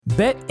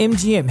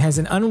BetMGM has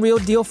an unreal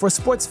deal for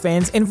sports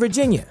fans in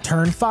Virginia.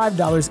 Turn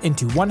 $5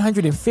 into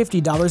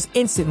 $150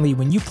 instantly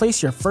when you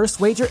place your first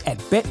wager at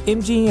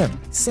BetMGM.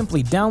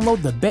 Simply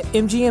download the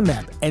BetMGM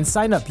app and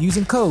sign up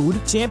using code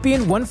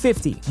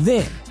Champion150.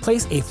 Then,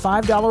 place a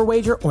 $5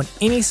 wager on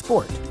any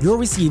sport. You'll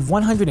receive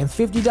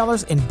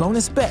 $150 in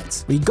bonus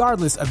bets,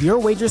 regardless of your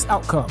wager's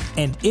outcome.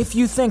 And if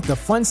you think the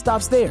fun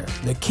stops there,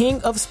 the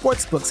King of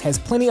Sportsbooks has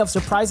plenty of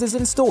surprises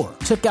in store.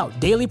 Check out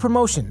daily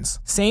promotions,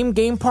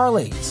 same-game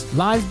parlays,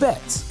 live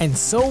bets, and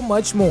so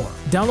much more.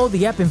 Download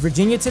the app in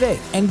Virginia today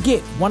and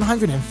get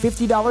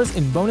 $150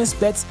 in bonus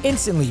bets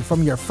instantly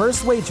from your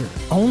first wager.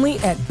 Only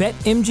at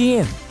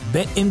BetMGM.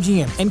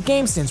 BetMGM and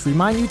GameSense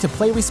remind you to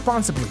play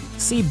responsibly.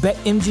 See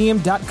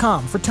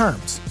BetMGM.com for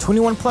terms.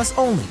 21 plus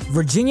only.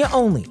 Virginia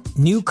only.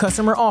 New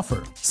customer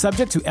offer.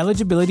 Subject to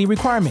eligibility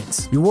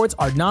requirements. Rewards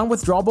are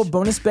non-withdrawable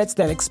bonus bets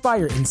that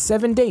expire in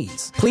 7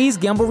 days. Please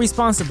gamble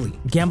responsibly.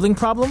 Gambling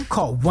problem?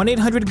 Call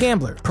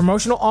 1-800-GAMBLER.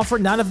 Promotional offer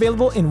not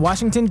available in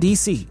Washington,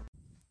 D.C.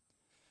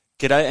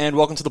 G'day and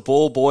welcome to the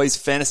Ball Boys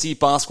Fantasy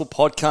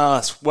Basketball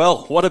Podcast.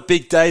 Well, what a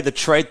big day. The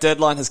trade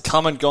deadline has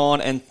come and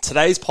gone, and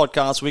today's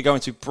podcast we're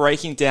going to be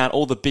breaking down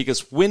all the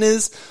biggest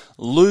winners,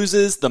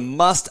 losers, the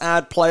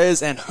must-add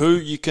players, and who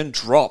you can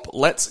drop.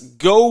 Let's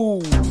go!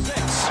 Jordan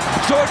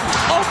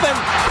open!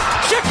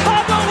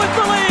 Chicago with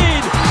the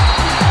lead!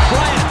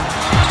 Bryant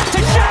to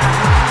Shaq!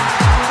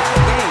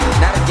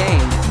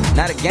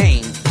 Not a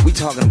game. We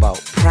talking about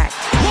practice.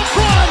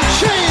 LeBron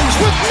James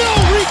with no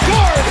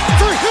regard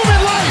for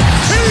human life.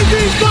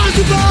 Anything's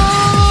possible!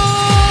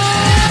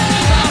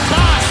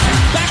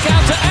 Back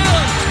out to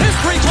Allen. His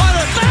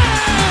three-pointer.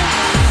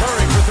 Bang!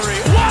 Curry for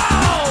three.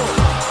 Wow!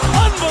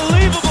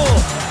 Unbelievable!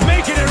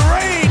 Making it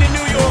rain in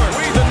New York.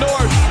 We the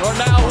North are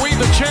now we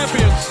the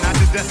champions. Not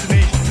the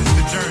destination, it's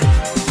the journey.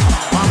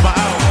 Mamba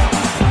out.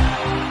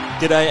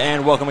 G'day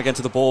and welcome again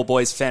to the Ball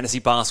Boys Fantasy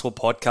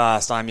Basketball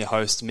Podcast. I'm your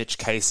host, Mitch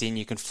Casey, and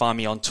you can find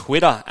me on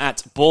Twitter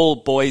at Ball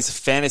Boys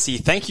Fantasy.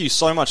 Thank you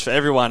so much for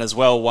everyone as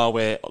well while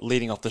we're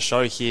leading off the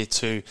show here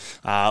to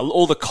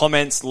all the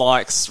comments,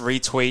 likes,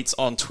 retweets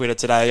on Twitter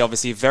today.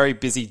 Obviously, a very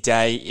busy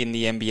day in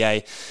the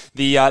NBA.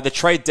 The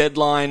trade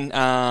deadline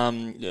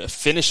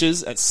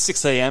finishes at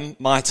 6 a.m.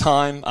 my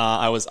time.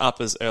 I was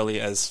up as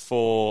early as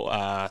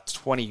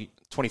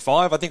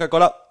 4:25. I think I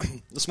got up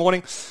this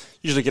morning.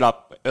 Usually get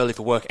up early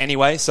for work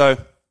anyway, so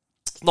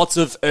lots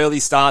of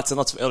early starts and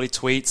lots of early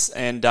tweets,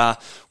 and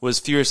was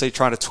furiously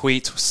trying to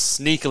tweet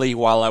sneakily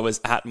while I was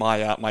at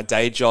my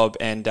day job.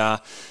 And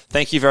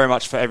thank you very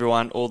much for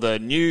everyone, all the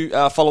new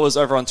followers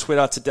over on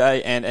Twitter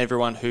today, and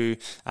everyone who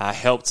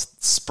helped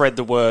spread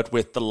the word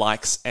with the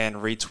likes and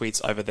retweets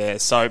over there.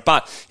 So,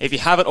 but if you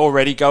haven't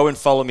already, go and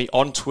follow me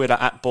on Twitter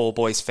at Ball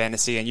Boys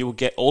Fantasy, and you will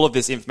get all of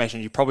this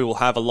information. You probably will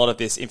have a lot of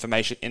this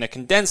information in a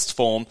condensed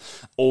form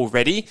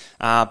already.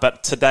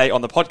 But today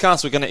on the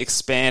podcast, we're going to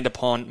expand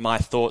upon my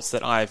thoughts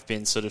that I've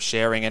been sort of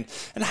sharing and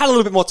had a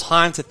little bit more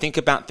time to think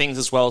about things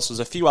as well. So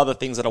there's a few other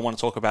things that I want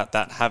to talk about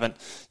that haven't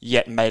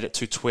yet made it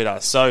to Twitter.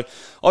 So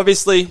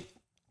obviously,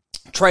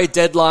 trade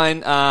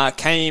deadline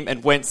came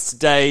and went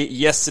today.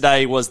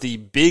 Yesterday was the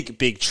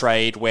big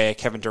trade where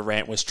Kevin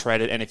Durant was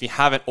traded. And if you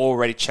haven't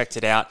already checked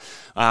it out,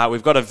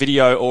 we've got a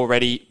video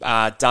already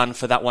done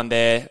for that one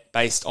there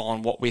based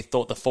on what we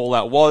thought the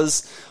fallout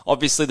was.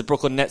 Obviously, the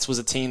Brooklyn Nets was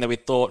a team that we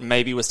thought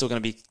maybe we're still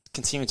going to be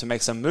continuing to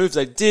make some moves.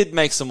 They did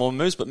make some more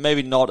moves, but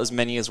maybe not as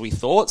many as we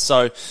thought.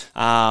 So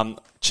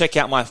check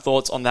out my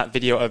thoughts on that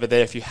video over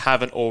there if you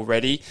haven't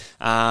already,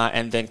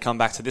 and then come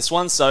back to this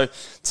one. So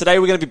today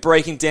we're going to be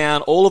breaking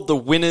down all of the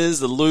winners,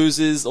 the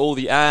losers, all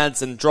the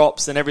ads and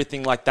drops and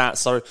everything like that.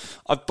 So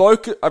I've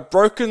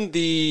broken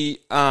the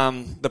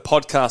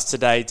podcast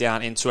today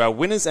down into our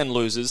winners and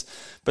losers,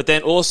 but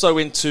then also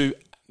into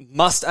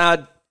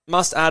must-add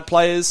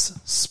players,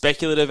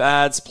 speculative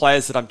ads,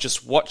 players that I'm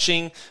just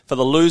watching. For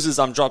the losers,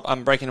 I'm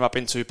breaking them up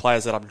into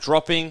players that I'm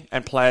dropping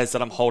and players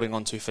that I'm holding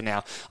on to for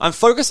now. I'm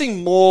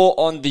focusing more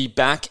on the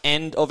back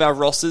end of our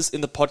rosters in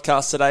the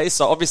podcast today.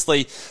 So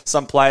obviously,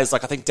 some players,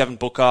 like I think Devin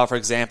Booker, for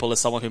example, is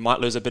someone who might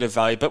lose a bit of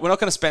value, but we're not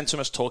going to spend too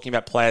much talking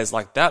about players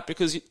like that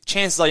because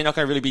chances are you're not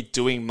going to really be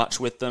doing much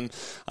with them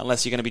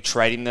unless you're going to be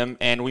trading them.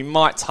 And we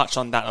might touch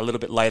on that a little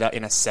bit later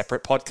in a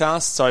separate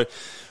podcast. So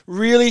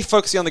really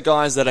focusing on the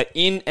guys that are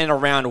in and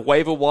around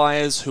waiver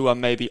wires who are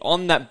maybe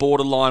on that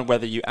borderline,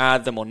 whether you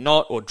add them or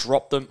not, or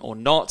drop them or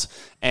not.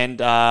 And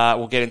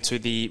we'll get into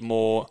the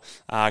more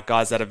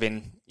guys that have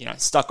been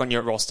stuck on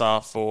your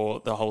roster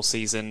for the whole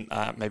season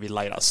maybe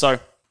later. So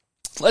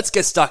let's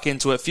get stuck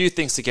into it. A few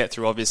things to get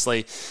through,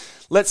 obviously.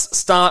 Let's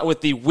start with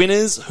the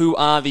winners, who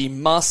are the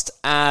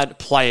must-add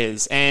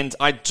players. And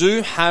I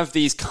do have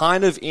these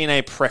kind of in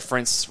a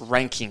preference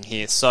ranking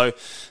here. So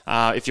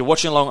if you're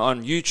watching along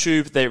on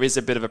YouTube, there is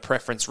a bit of a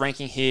preference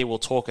ranking here. We'll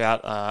talk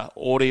out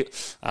audio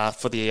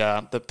for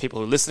the people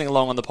who are listening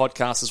along on the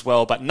podcast as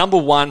well. But number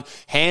one,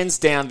 hands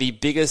down, the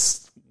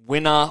biggest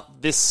winner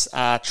this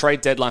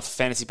trade deadline for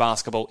fantasy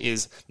basketball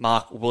is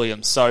Mark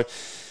Williams. So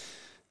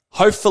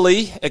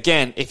Hopefully,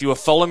 again, if you were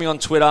following me on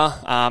Twitter,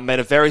 made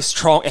a very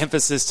strong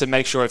emphasis to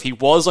make sure if he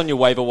was on your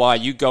waiver wire,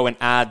 you go and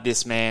add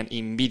this man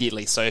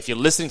immediately. So if you're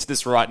listening to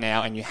this right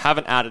now and you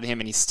haven't added him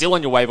and he's still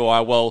on your waiver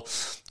wire, well,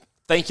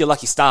 thank your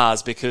lucky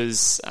stars,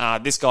 because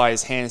this guy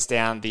is hands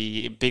down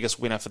the biggest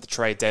winner for the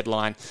trade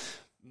deadline.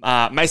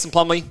 Mason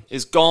Plumlee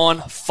is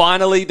gone.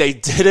 Finally, they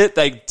did it.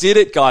 They did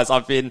it, guys.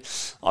 I can't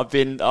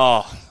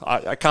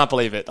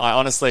believe it. I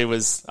honestly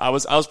was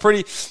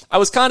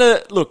kind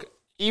of, look,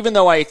 even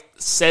though I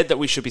said that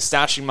we should be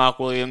stashing Mark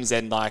Williams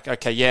and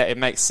okay, yeah, it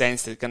makes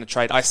sense they're going to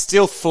trade, I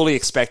still fully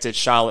expected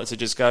Charlotte to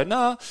just go,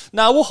 no,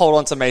 we'll hold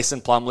on to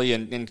Mason Plumlee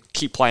and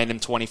keep playing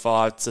him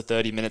 25 to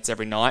 30 minutes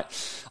every night.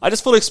 I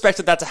just fully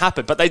expected that to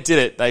happen, but they did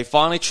it. They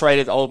finally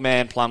traded old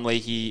man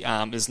Plumlee. He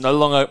is no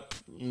longer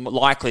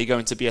likely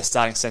going to be a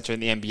starting center in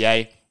the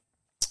NBA.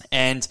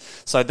 And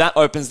so that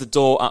opens the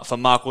door up for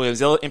Mark Williams.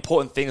 The other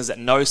important thing is that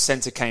no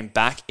center came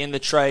back in the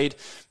trade.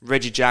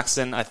 Reggie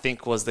Jackson, I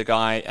think, was the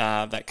guy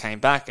that came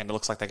back, and it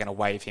looks like they're going to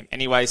waive him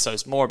anyway, so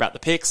it's more about the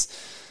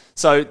picks.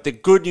 So the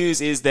good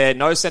news is there,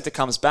 no center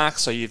comes back,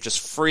 so you're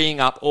just freeing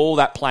up all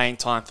that playing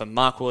time for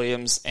Mark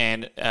Williams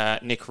and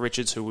Nick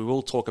Richards, who we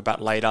will talk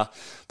about later.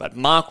 But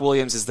Mark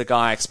Williams is the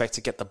guy I expect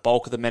to get the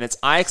bulk of the minutes.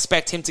 I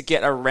expect him to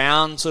get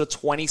around sort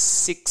of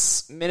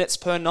 26 minutes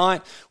per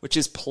night, which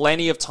is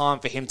plenty of time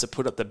for him to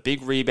put up the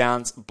big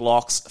rebounds,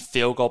 blocks,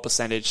 field goal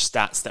percentage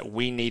stats that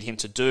we need him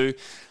to do.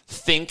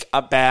 Think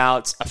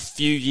about a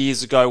few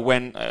years ago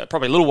when,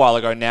 probably a little while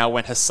ago now,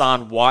 when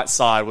Hassan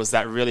Whiteside was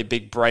that really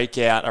big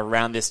breakout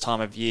around this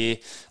time of year.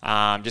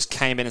 Just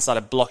came in and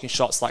started blocking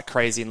shots like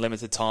crazy in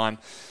limited time.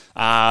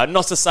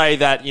 Not to say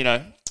that,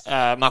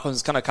 Mark Williams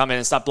is going to come in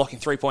and start blocking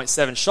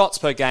 3.7 shots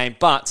per game,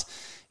 but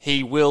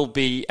he will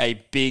be a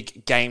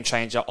big game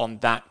changer on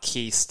that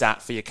key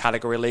stat for your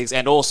category leagues.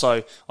 And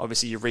also,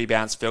 obviously, your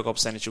rebounds, field goal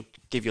percentage will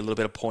give you a little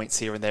bit of points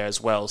here and there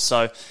as well.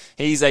 So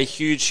he's a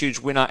huge, huge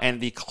winner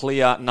and the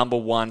clear number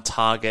one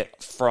target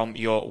from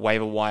your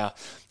waiver wire.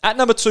 At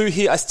number 2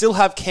 here, I still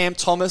have Cam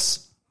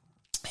Thomas.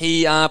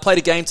 He played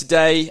a game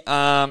today.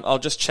 I'll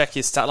just check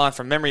his stat line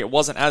from memory. It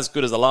wasn't as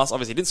good as the last.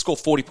 Obviously, he didn't score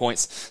 40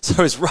 points.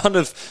 So his run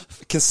of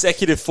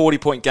consecutive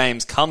 40-point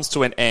games comes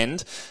to an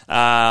end.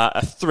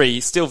 A 3,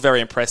 still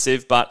very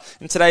impressive. But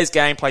in today's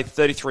game, played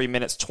 33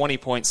 minutes, 20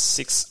 points,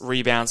 6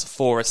 rebounds,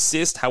 4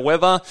 assists.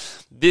 However,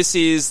 this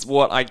is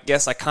what I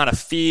guess I kind of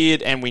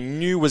feared and we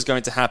knew was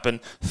going to happen.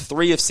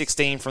 3 of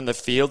 16 from the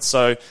field.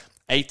 So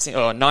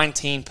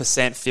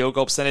 19% field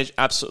goal percentage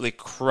absolutely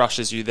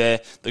crushes you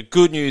there. The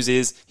good news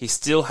is he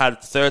still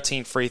had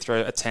 13 free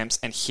throw attempts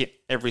and hit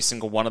every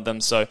single one of them.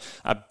 So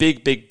a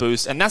big, big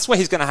boost. And that's where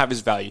he's going to have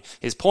his value.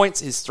 His points,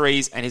 his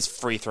threes, and his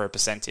free throw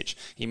percentage.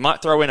 He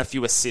might throw in a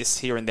few assists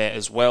here and there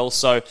as well.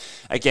 So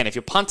again, if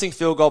you're punting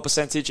field goal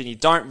percentage and you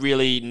don't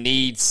really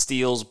need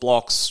steals,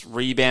 blocks,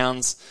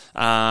 rebounds,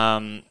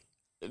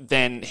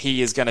 then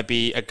he is going to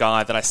be a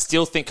guy that I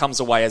still think comes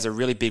away as a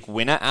really big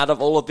winner out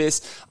of all of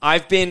this. I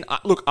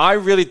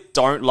really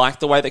don't like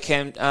the way that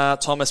Cam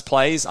Thomas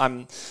plays.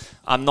 I'm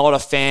not a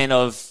fan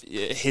of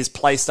his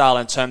play style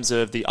in terms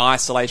of the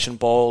isolation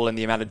ball and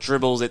the amount of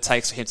dribbles it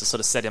takes for him to sort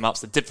of set him up,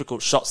 the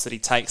difficult shots that he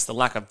takes, the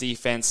lack of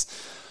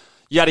defense.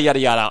 Yada, yada,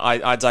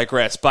 yada. I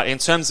digress. But in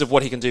terms of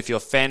what he can do for your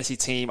fantasy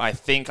team, I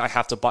think I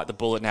have to bite the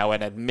bullet now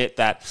and admit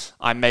that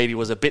I maybe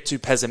was a bit too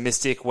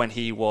pessimistic when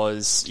he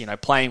was,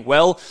 playing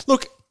well.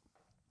 Look,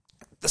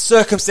 the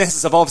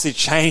circumstances have obviously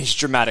changed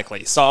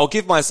dramatically. So I'll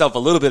give myself a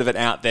little bit of an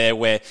out there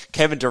where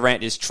Kevin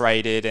Durant is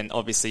traded and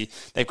obviously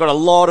they've got a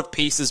lot of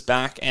pieces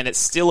back and it's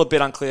still a bit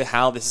unclear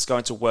how this is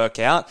going to work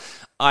out.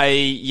 I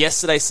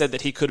yesterday said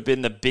that he could have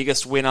been the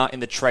biggest winner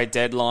in the trade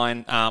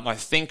deadline. I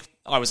think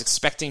I was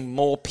expecting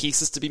more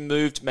pieces to be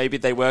moved. Maybe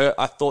they were.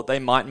 I thought they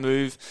might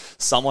move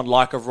someone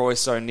like a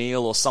Royce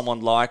O'Neal or someone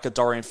like a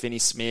Dorian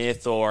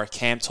Finney-Smith or a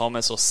Cam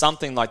Thomas or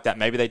something like that.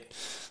 Maybe they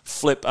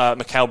flip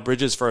Mikal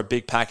Bridges for a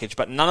big package,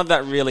 but none of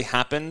that really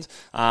happened.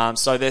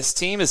 So this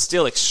team is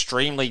still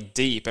extremely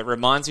deep. It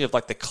reminds me of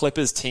like the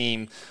Clippers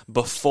team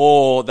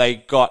before they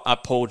got a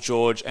Paul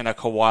George and a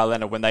Kawhi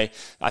Leonard when I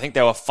think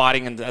they were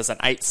fighting as an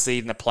 8th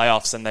seed in the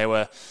playoffs and they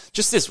were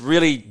just this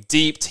really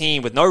deep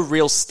team with no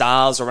real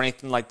stars or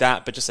anything like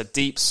that, but just a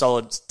deep,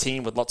 solid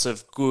team with lots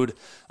of good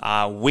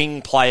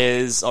wing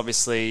players.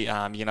 Obviously,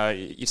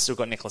 you've still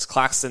got Nicholas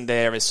Claxton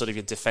there as sort of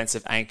your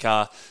defensive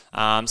anchor.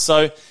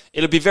 So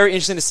it'll be very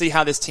interesting to see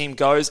how this team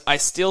goes. I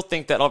still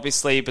think that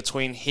obviously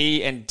between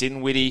he and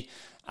Dinwiddie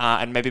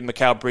and maybe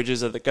Mikal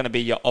Bridges are going to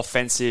be your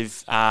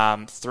offensive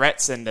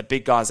threats and the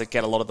big guys that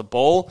get a lot of the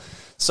ball.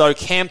 So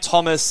Cam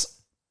Thomas,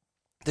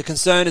 the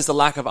concern is the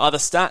lack of other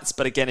stats,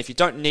 but again, if you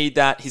don't need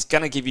that, he's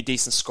going to give you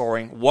decent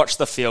scoring. Watch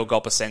the field goal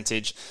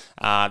percentage.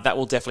 That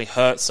will definitely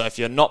hurt. So if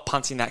you're not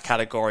punting that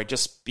category,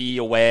 just be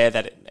aware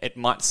that it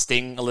might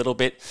sting a little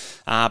bit.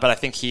 But I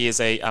think he is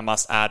a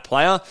must-add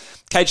player.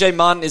 KJ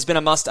Munn has been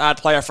a must-add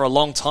player for a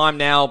long time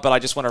now, but I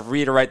just want to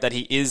reiterate that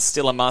he is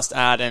still a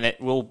must-add, and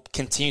it will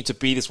continue to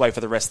be this way for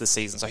the rest of the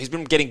season. So he's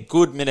been getting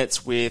good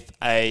minutes with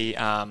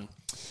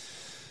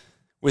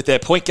with their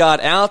point guard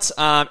out.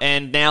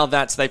 And now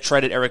that they've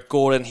traded Eric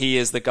Gordon, he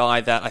is the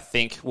guy that I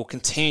think will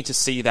continue to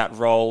see that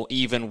role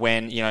even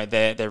when, you know,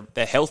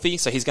 they're healthy.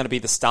 So he's going to be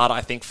the starter,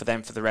 I think, for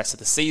them for the rest of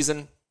the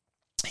season.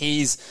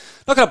 He's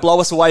not going to blow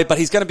us away, but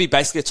he's going to be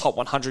basically a top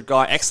 100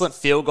 guy. Excellent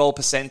field goal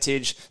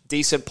percentage,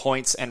 decent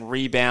points and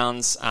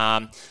rebounds.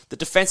 The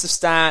defensive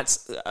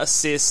stats,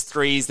 assists,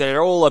 threes,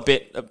 they're all a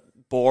bit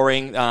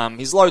boring.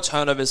 He's low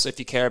turnovers, if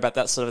you care about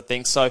that sort of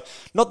thing. So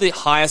not the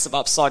highest of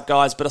upside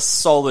guys, but a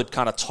solid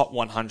kind of top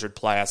 100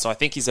 player. So I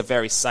think he's a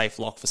very safe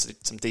lock for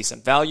some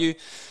decent value.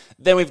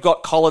 Then we've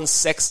got Colin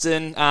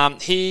Sexton.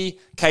 He,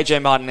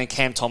 KJ Martin, and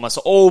Cam Thomas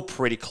are all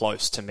pretty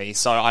close to me.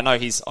 So I know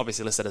he's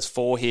obviously listed as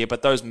 4 here,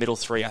 but those middle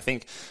 3, I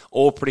think,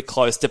 all pretty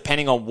close.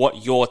 Depending on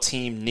what your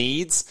team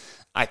needs,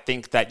 I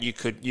think that you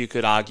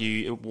could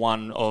argue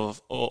one of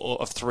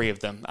 3 of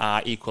them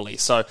equally.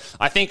 So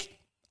I think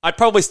I'd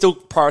probably still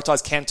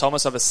prioritize Cam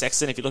Thomas over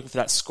Sexton if you're looking for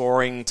that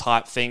scoring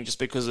type thing, just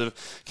because of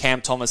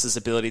Cam Thomas's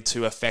ability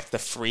to affect the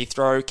free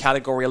throw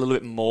category a little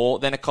bit more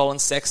than a Colin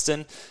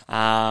Sexton.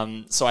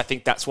 So I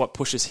think that's what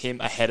pushes him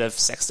ahead of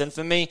Sexton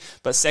for me.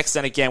 But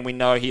Sexton, again, we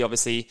know he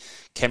obviously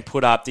can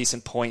put up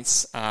decent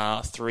points,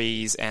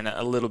 threes, and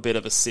a little bit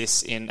of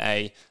assists in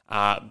a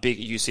big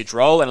usage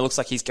role, and it looks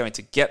like he's going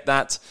to get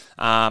that.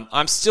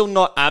 I'm still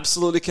not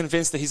absolutely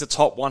convinced that he's a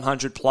top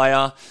 100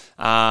 player.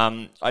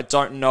 I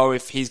don't know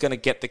if he's going to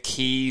get the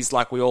keys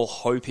like we all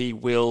hope he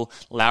will.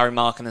 Lauri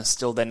Markkanen is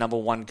still their number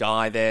 1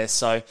 guy there,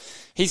 so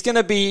he's going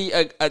to be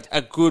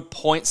a good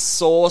point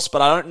source,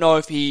 but I don't know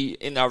if he,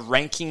 in a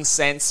ranking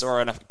sense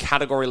or in a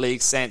category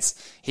league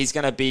sense, he's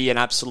going to be an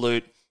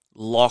absolute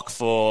lock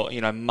for,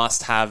 you know,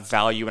 must-have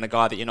value and a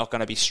guy that you're not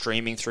going to be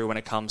streaming through when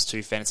it comes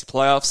to fantasy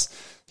playoffs.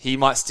 He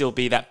might still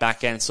be that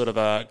back-end sort of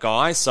a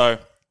guy, so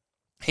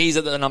he's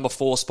at the number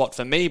 4 spot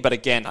for me, but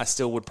again, I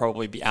still would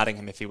probably be adding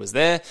him if he was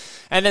there.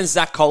 And then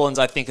Zach Collins,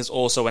 I think, is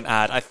also an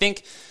add. I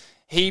think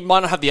he might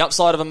not have the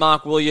upside of a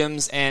Mark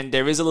Williams, and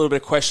there is a little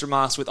bit of question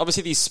marks with,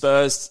 obviously, the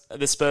Spurs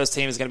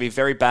team is going to be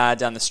very bad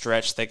down the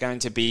stretch. They're going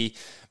to be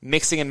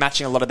mixing and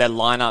matching a lot of their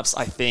lineups,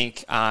 I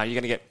think.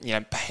 You're going to get, you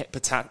know,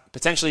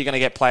 potentially you're going to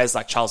get players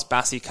like Charles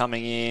Bassey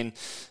coming in,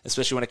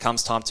 especially when it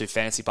comes time to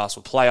fantasy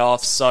basketball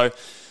playoffs. So,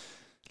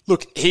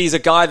 look, he's a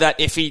guy that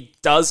if he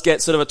does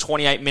get sort of a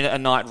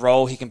 28-minute-a-night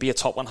role, he can be a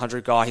top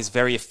 100 guy. He's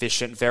very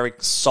efficient, very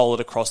solid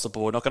across the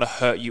board, not going to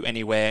hurt you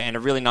anywhere, and a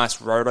really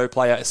nice roto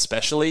player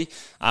especially.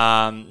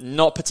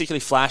 Not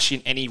particularly flashy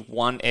in any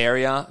one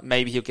area.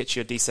 Maybe he'll get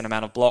you a decent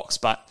amount of blocks,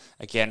 but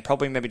again,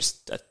 probably maybe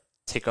just a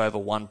tick over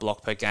 1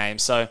 block per game.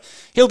 So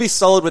he'll be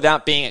solid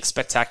without being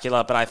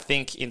spectacular, but I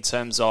think in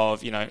terms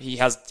of, you know, he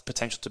has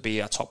potential to be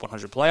a top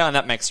 100 player, and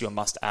that makes you a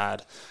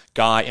must-add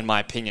guy, in my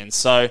opinion.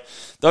 So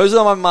those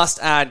are my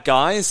must-add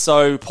guys.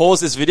 So pause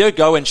this video,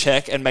 go and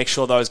check and make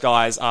sure those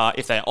guys are,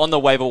 if they're on the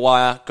waiver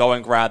wire, go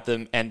and grab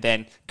them, and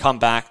then come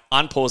back,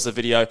 unpause the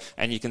video,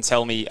 and you can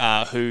tell me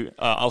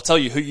I'll tell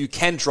you who you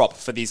can drop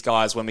for these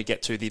guys when we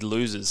get to the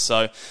losers.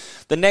 So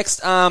the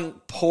next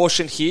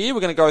portion here,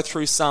 we're going to go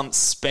through some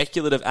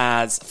speculative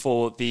ads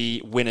for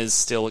the winners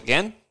still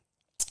again.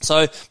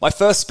 So my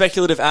first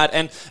speculative ad,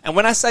 and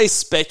when I say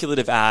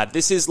speculative ad,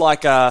 this is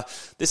like a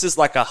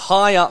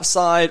high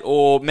upside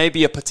or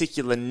maybe a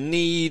particular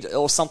need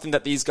or something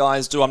that these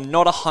guys do. I'm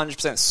not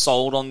 100%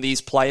 sold on these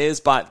players,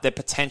 but their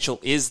potential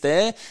is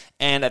there.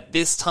 And at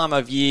this time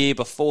of year,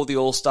 before the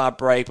All-Star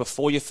break,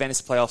 before your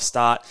fantasy playoffs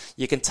start,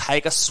 you can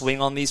take a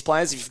swing on these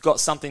players if you've got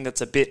something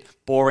that's a bit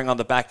boring on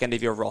the back end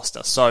of your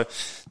roster. So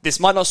this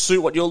might not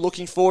suit what you're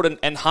looking for,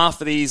 and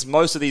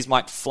most of these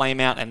might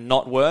flame out and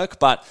not work,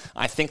 but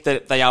I think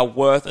that they are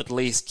worth at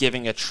least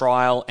giving a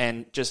trial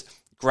and just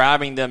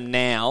grabbing them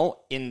now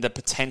in the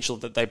potential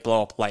that they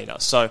blow up later.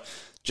 So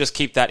just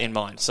keep that in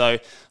mind. So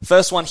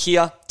first one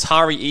here,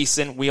 Tari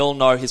Eason. We all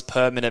know his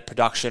per minute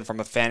production from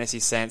a fantasy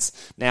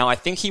sense. Now, I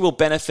think he will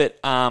benefit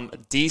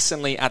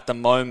decently at the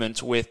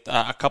moment with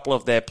a couple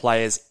of their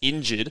players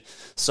injured.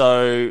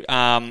 So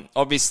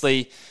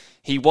obviously,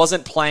 he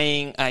wasn't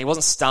playing, he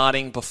wasn't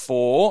starting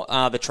before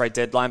the trade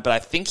deadline, but I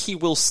think he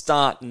will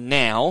start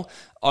now,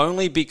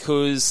 only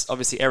because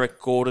obviously Eric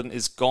Gordon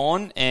is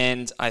gone,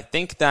 and I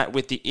think that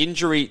with the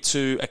injury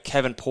to a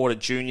Kevin Porter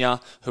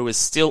Jr., who is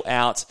still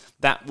out,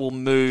 that will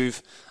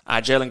move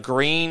Jalen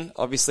Green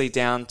obviously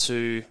down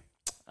to,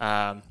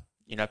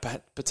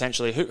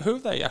 potentially, who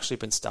have they actually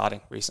been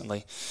starting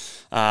recently?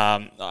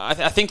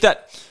 I think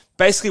that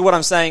basically what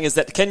I'm saying is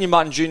that Kenyon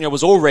Martin Jr.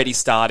 was already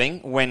starting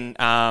when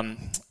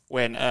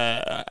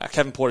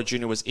Kevin Porter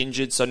Jr. was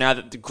injured. So now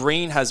that the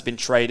Green has been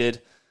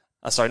traded,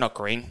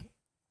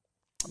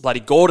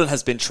 Gordon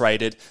has been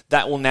traded,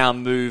 that will now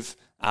move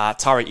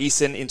Tari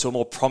Eason into a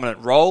more prominent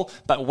role.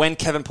 But when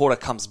Kevin Porter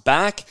comes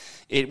back,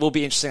 it will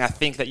be interesting. I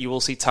think that you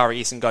will see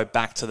Tari Eason go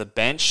back to the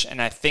bench.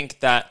 And I think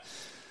that,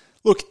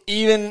 look,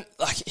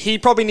 he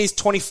probably needs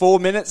 24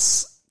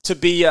 minutes to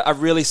be a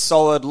really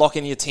solid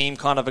lock-in-your-team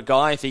kind of a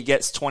guy. If he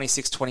gets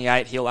 26,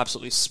 28, he'll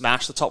absolutely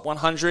smash the top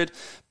 100.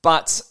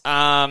 But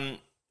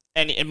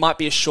and it might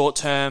be a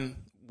short-term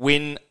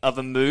win of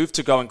a move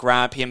to go and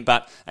grab him.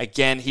 But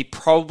again, he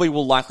probably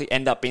will likely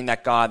end up being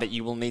that guy that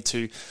you will need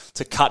to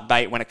cut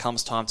bait when it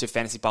comes time to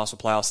fantasy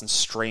basketball playoffs and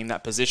stream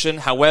that position.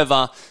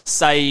 However,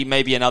 say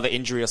maybe another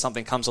injury or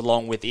something comes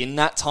along within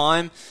that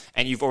time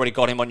and you've already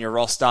got him on your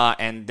roster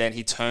and then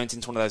he turns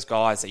into one of those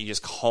guys that you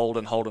just hold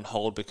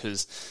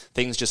because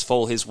things just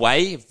fall his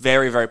way.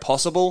 Very, very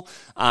possible.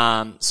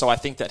 So I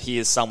think that he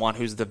is someone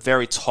who's the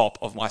very top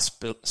of my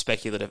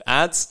speculative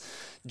ads.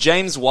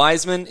 James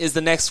Wiseman is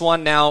the next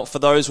one. Now, for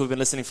those who have been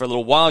listening for a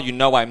little while, you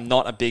know I'm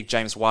not a big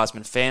James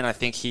Wiseman fan. I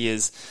think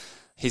he's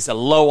a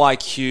low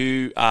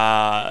IQ,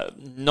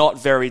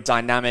 not very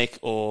dynamic,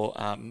 or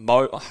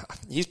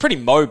he's pretty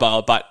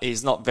mobile, but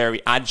he's not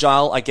very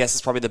agile, I guess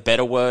is probably the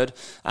better word.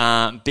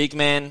 Big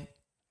man.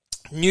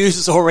 News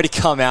has already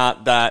come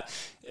out that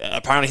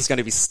apparently he's going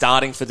to be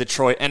starting for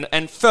Detroit.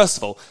 And first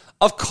of all,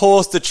 of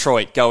course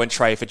Detroit go and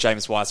trade for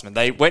James Wiseman.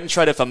 They went and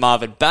traded for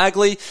Marvin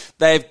Bagley.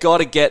 They've got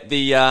to get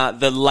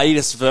the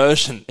latest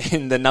version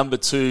in the number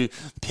 2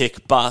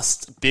 pick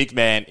bust big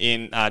man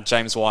in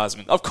James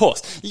Wiseman. Of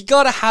course, you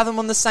got to have him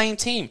on the same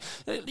team.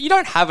 You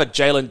don't have a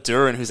Jalen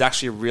Duren who's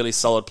actually a really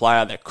solid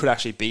player that could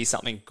actually be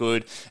something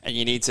good, and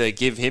you need to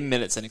give him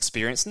minutes and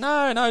experience.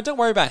 No, don't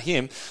worry about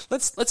him.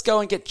 Let's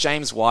go and get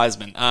James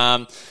Wiseman.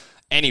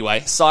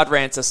 Anyway, side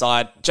rants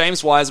aside,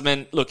 James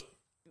Wiseman, look,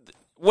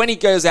 when he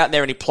goes out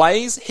there and he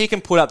plays, he can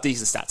put up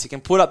decent stats. He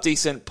can put up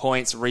decent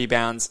points,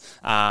 rebounds,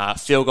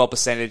 field goal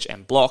percentage,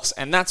 and blocks,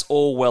 and that's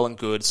all well and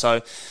good.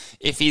 So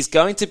if he's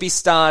going to be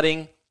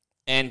starting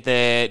and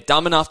they're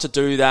dumb enough to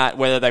do that,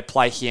 whether they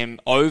play him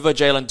over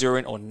Jalen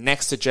Duren or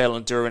next to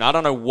Jalen Duren, I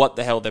don't know what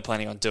the hell they're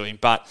planning on doing,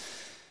 but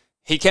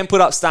he can put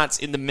up stats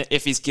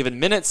if he's given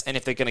minutes, and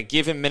if they're going to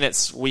give him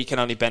minutes, we can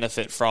only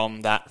benefit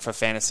from that for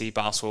fantasy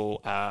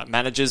basketball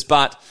managers.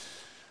 But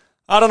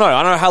I don't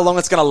know how long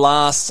it's going to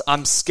last.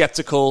 I'm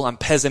skeptical. I'm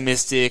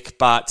pessimistic.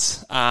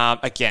 But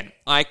again,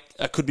 I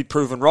could be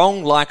proven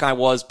wrong, like I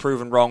was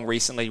proven wrong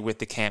recently with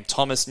the Cam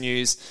Thomas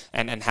news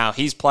and how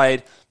he's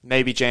played.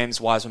 Maybe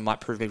James Wiseman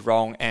might prove me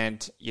wrong.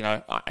 And,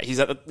 he's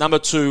at the number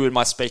 2 in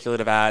my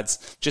speculative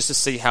ads just to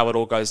see how it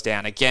all goes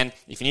down. Again,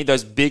 if you need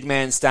those big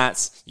man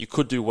stats, you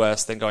could do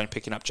worse than going and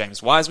picking up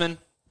James Wiseman.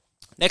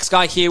 Next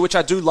guy here, which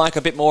I do like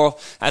a bit more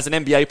as an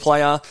NBA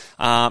player,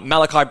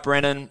 Malachi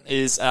Brennan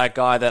is a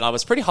guy that I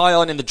was pretty high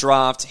on in the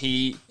draft.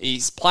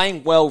 He's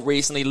playing well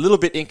recently, a little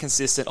bit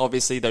inconsistent.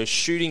 Obviously, those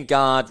shooting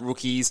guard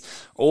rookies,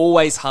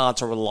 always hard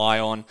to rely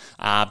on.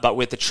 But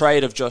with the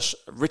trade of Josh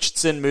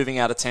Richardson moving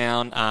out of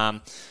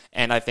town,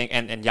 and I think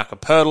and Jakob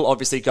Poeltl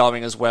obviously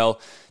going as well,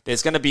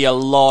 there's going to be a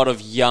lot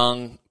of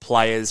young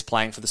players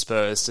playing for the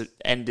Spurs to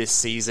end this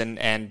season,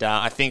 and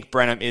I think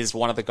Brenham is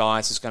one of the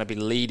guys who's going to be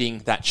leading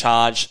that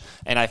charge.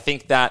 And I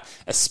think that,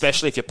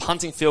 especially if you're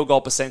punting field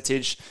goal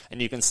percentage and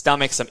you can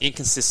stomach some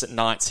inconsistent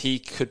nights, he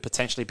could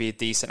potentially be a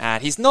decent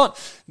ad. He's not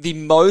the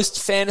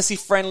most fantasy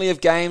friendly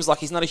of games, like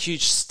he's not a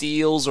huge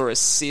steals or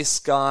assists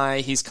guy.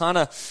 He's kind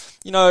of,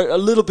 a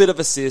little bit of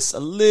assists, a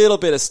little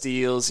bit of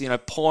steals,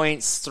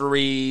 points,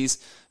 threes,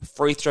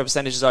 free throw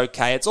percentage is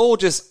okay. It's all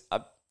just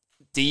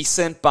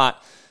decent,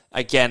 but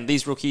again,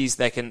 these rookies,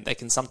 they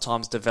can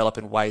sometimes develop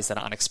in ways that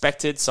are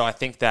unexpected. So I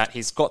think that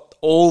he's got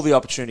all the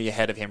opportunity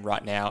ahead of him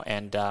right now,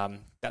 and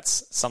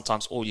that's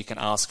sometimes all you can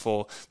ask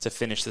for to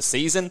finish the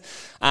season.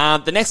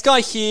 The next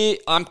guy here,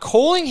 I'm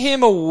calling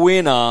him a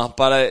winner,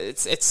 but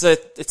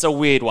it's a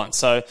weird one.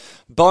 So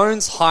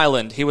Bones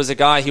Highland, he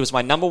was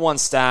my number 1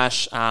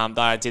 stash that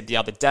I did the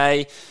other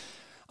day.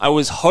 I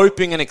was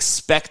hoping and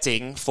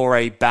expecting for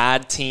a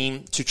bad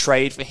team to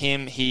trade for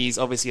him. He's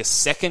obviously a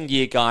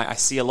second-year guy. I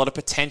see a lot of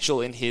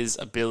potential in his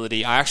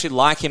ability. I actually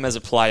like him as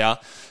a player.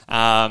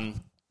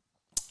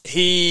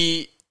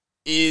 He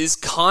is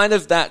kind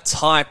of that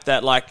type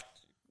that,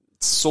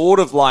 sort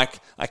of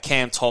like a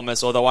Cam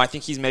Thomas, although I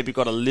think he's maybe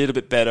got a little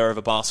bit better of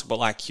a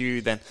basketball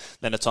IQ than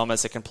a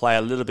Thomas that can play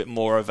a little bit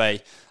more of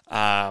a,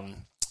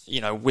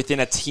 within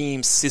a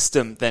team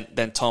system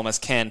than Thomas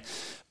can.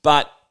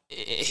 But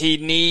he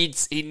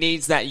needs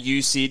that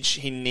usage.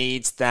 He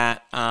needs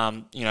that,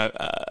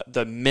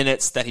 the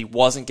minutes that he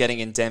wasn't getting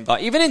in Denver.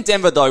 Even in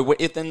Denver, though,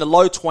 in the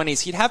low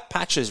 20s, he'd have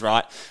patches,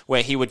 right,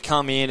 where he would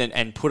come in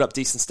and put up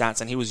decent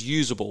stats, and he was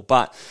usable.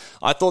 But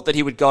I thought that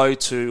he would go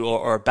to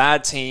or a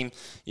bad team,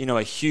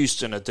 a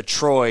Houston, a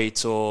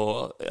Detroit,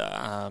 or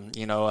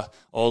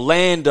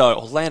Orlando.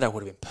 Orlando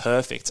would have been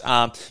perfect.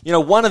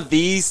 One of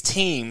these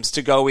teams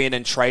to go in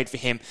and trade for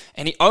him,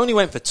 and he only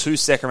went for 2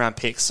 second-round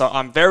picks. So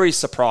I'm very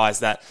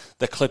surprised that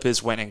the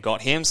Clippers went and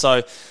got him.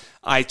 So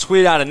I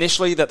tweeted out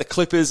initially that the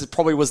Clippers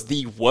probably was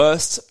the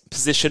worst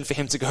position for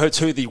him to go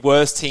to, the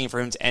worst team for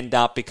him to end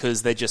up,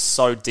 because they're just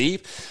so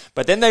deep.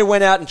 But then they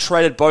went out and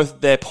traded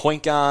both their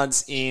point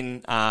guards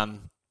in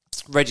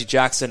Reggie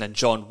Jackson and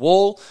John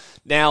Wall.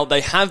 Now, they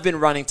have been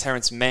running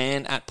Terrence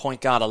Mann at point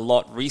guard a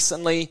lot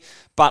recently,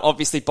 but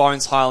obviously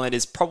Bones Highland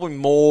is probably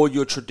more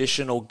your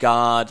traditional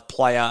guard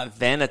player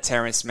than a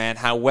Terrence Mann.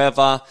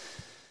 However,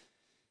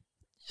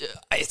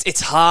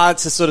 it's hard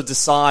to sort of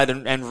decide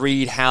and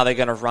read how they're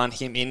going to run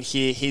him in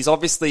here. He's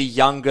obviously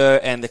younger,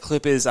 and the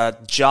Clippers are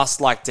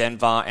just like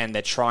Denver, and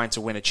they're trying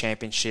to win a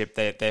championship.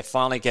 They're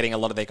finally getting a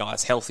lot of their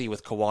guys healthy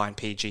with Kawhi and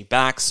PG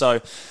back.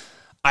 So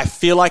I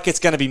feel like it's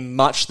going to be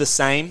much the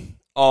same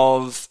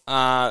of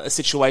a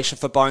situation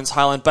for Bones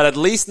Hyland, but at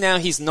least now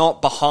he's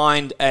not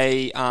behind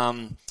a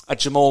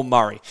Jamal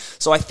Murray.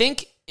 So I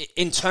think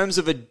in terms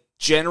of a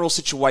general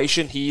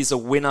situation, he is a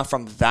winner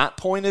from that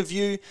point of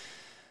view.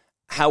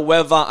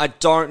 However, I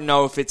don't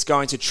know if it's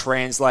going to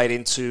translate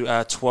into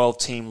a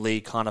 12-team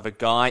league kind of a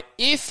guy.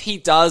 If he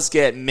does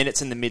get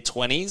minutes in the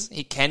mid-20s,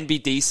 he can be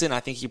decent. I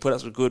think he put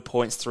up some good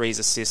points, threes,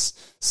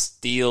 assists,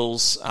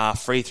 steals,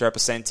 free throw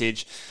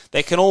percentage.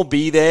 They can all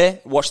be there.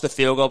 Watch the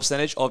field goal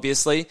percentage,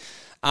 obviously.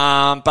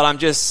 But I'm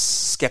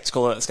just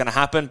skeptical that it's going to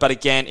happen. But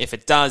again, if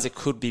it does, it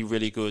could be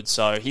really good.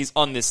 So he's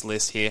on this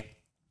list here.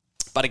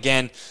 But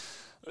again,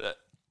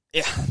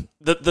 yeah,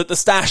 the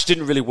stash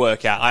didn't really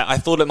work out. I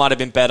thought it might have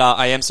been better.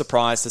 I am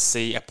surprised to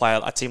see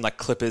a team like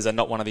Clippers and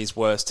not one of these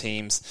worst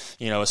teams,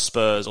 a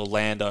Spurs,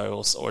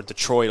 Orlando, or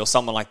Detroit, or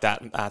someone like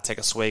that, take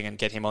a swing and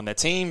get him on their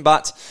team.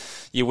 But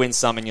you win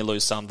some and you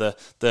lose some.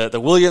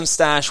 The Williams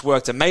stash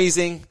worked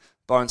amazing.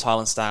 Bones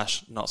Hyland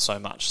stash, not so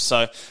much.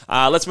 So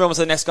let's move on to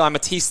the next guy,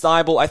 Matisse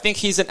Thybulle. I think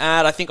he's an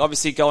ad. I think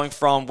obviously going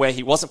from where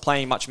he wasn't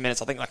playing much minutes,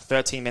 I think like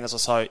 13 minutes or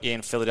so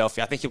in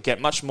Philadelphia, I think he'll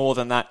get much more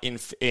than that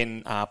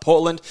in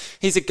Portland.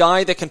 He's a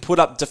guy that can put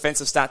up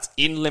defensive stats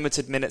in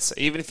limited minutes. So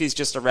even if he's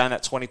just around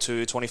that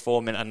 22,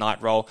 24-minute a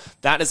night role,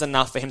 that is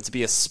enough for him to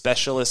be a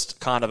specialist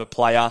kind of a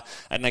player.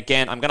 And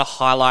again, I'm going to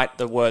highlight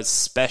the words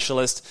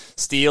specialist,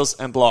 steals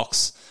and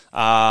blocks.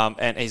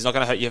 And he's not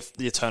going to hurt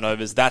your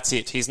turnovers. That's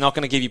it. He's not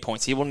going to give you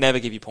points. He will never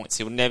give you points.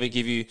 He will never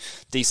give you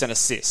decent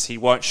assists. He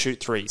won't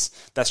shoot threes.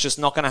 That's just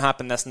not going to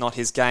happen. That's not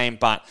his game.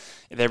 But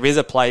there is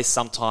a place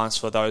sometimes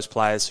for those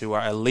players who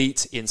are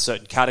elite in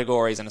certain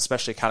categories, and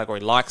especially a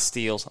category like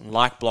steals and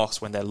like blocks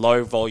when they're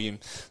low volume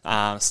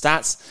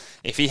stats.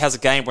 If he has a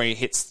game where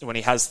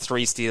he has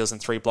 3 steals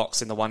and 3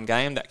 blocks in the one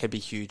game, that could be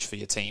huge for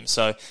your team.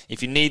 So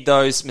if you need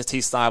those,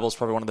 Matisse Thybulle is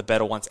probably one of the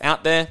better ones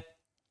out there.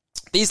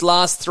 These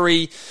last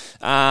 3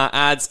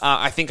 ads,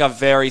 I think, are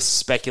very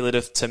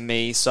speculative to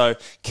me. So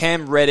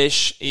Cam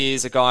Reddish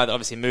is a guy that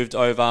obviously moved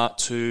over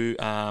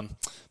to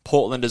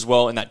Portland as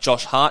well in that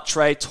Josh Hart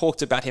trade.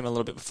 Talked about him a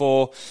little bit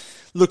before.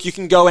 Look, you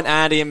can go and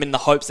add him in the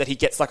hopes that he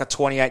gets like a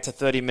 28 to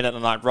 30 minute a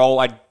night role.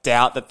 I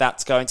doubt that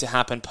that's going to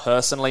happen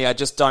personally. I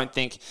just don't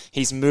think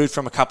he's moved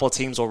from a couple of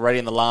teams already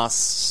in the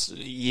last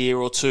year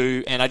or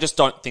two, and I just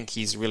don't think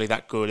he's really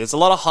that good. There's a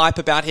lot of hype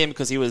about him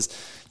because he was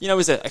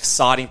an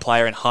exciting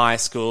player in high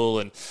school,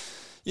 and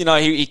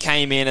he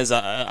came in as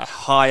a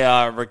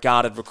higher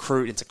regarded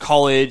recruit into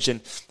college,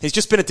 and he's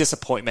just been a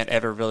disappointment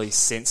ever really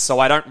since. So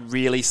I don't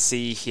really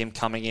see him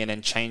coming in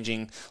and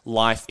changing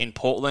life in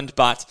Portland,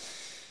 but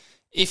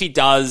if he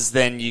does,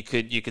 then you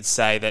could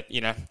say that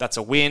that's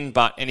a win.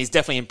 And he's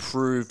definitely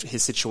improved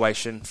his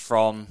situation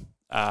from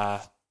a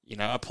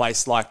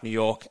place like New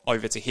York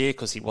over to here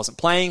because he wasn't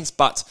playing.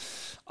 But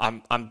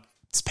I'm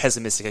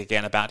pessimistic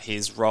again about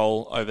his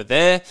role over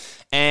there.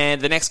 And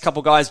the next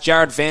couple guys,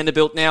 Jared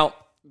Vanderbilt. Now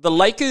the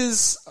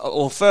Lakers.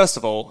 Well, first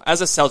of all,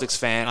 as a Celtics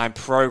fan, I'm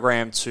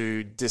programmed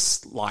to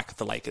dislike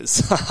the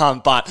Lakers.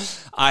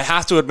 But I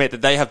have to admit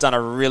that they have done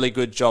a really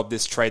good job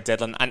this trade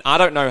deadline, and I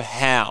don't know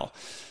how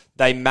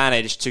they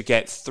managed to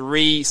get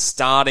 3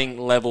 starting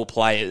level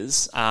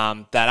players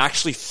that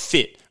actually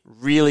fit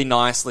really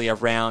nicely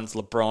around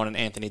LeBron and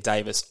Anthony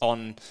Davis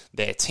on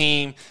their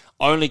team,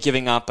 only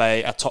giving up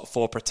a top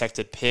 4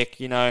 protected pick.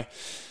 The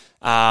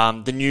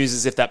news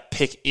is if that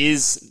pick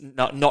is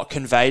not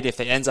conveyed, if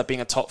it ends up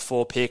being a top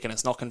 4 pick and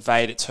it's not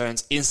conveyed, it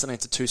turns instantly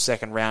into 2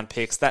 second round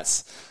picks.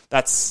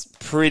 That's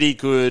pretty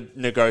good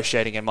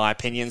negotiating in my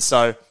opinion.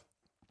 So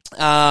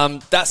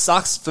that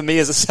sucks for me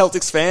as a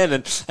Celtics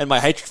fan and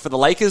my hatred for the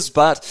Lakers,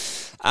 but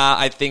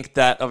I think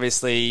that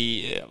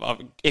obviously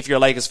if you're a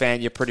Lakers fan,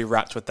 you're pretty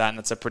wrapped with that, and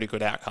it's a pretty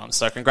good outcome.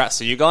 So congrats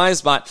to you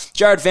guys. But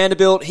Jared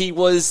Vanderbilt, he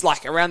was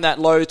like around that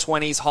low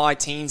 20s, high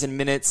teens in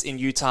minutes in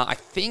Utah. I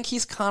think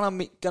he's kind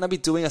of going to be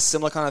doing a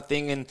similar kind of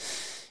thing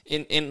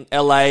in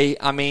LA.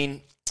 I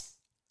mean,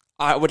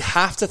 I would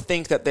have to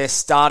think that their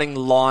starting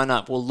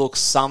lineup will look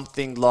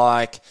something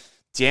like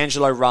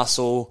D'Angelo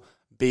Russell,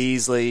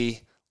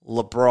 Beasley,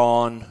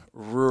 LeBron,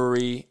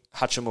 Rui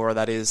Hachimura,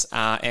 that is,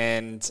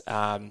 and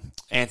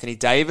Anthony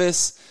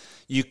Davis.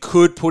 You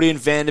could put in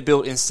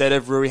Vanderbilt instead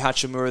of Rui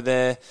Hachimura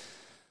there.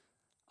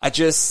 I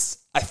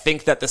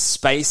think that the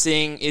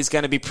spacing is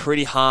going to be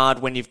pretty hard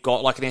when you've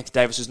got like an Anthony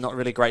Davis who's not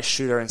really a great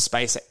shooter and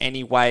spacer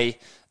anyway.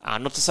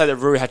 Not to say that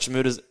Rui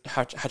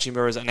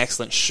Hachimura is an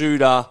excellent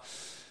shooter,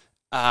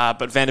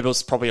 but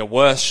Vanderbilt's probably a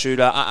worse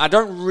shooter. I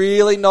don't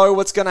really know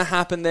what's going to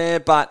happen there,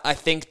 but I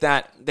think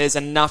that there's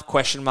enough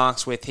question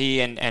marks with he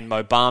and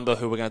Mo Bamba,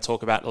 who we're going to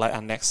talk about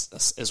later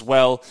next as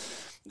well.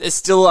 There's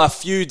still a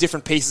few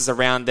different pieces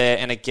around there,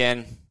 and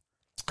again,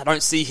 I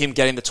don't see him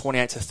getting the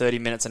 28 to 30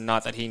 minutes a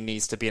night that he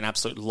needs to be an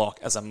absolute lock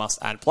as a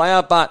must-add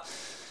player, but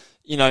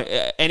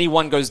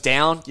anyone goes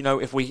down,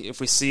 if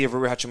we see a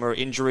Rui Hachimura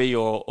injury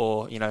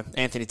or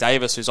Anthony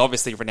Davis, who's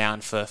obviously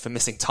renowned for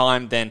missing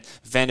time, then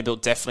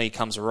Vanderbilt definitely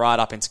comes right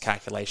up into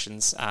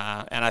calculations.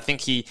 And I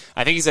think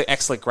he's an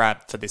excellent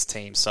grab for this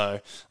team.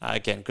 So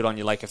again, good on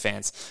you, Laker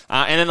fans.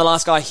 And then the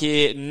last guy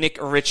here, Nick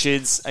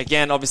Richards.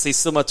 Again, obviously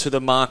similar to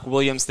the Mark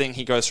Williams thing,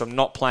 he goes from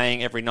not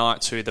playing every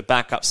night to the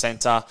backup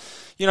center.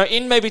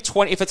 In maybe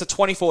 20, if it's a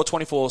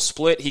 24-24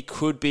 split, he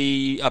could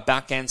be a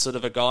back-end sort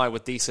of a guy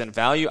with decent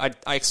value.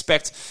 I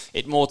expect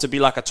it more to be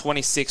like a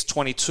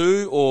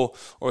 26-22 or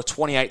a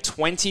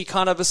 28-20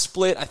 kind of a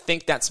split. I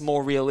think that's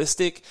more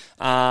realistic.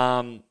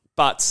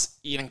 But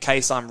in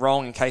case I'm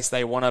wrong, in case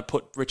they want to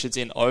put Richards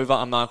in over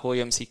a Mark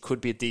Williams, he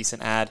could be a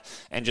decent ad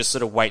and just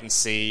sort of wait and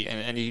see,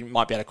 and you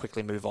might be able to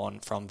quickly move on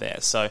from there.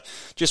 So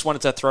just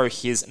wanted to throw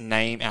his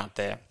name out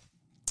there.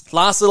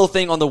 Last little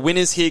thing on the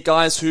winners here,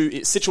 guys,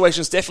 who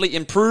situation's definitely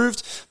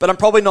improved, but I'm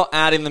probably not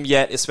adding them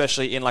yet,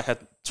 especially in like a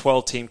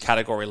 12-team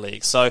category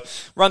league. So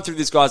run through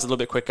these guys a little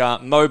bit quicker.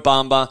 Mo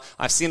Bamba.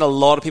 I've seen a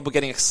lot of people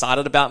getting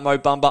excited about Mo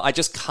Bamba. I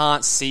just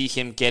can't see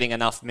him getting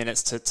enough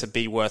minutes to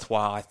be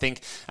worthwhile. I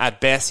think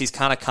at best he's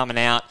kind of coming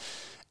out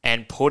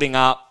and putting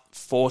up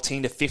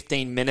 14 to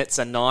 15 minutes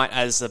a night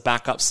as a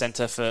backup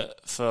center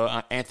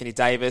for Anthony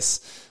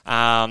Davis.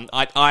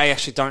 I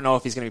actually don't know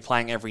if he's going to be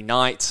playing every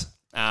night.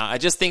 I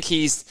just think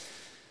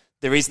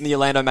the reason the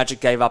Orlando Magic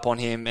gave up on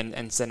him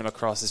and sent him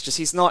across is just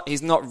he's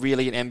not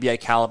really an NBA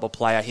caliber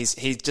player. He's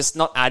just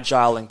not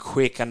agile and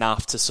quick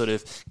enough to sort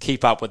of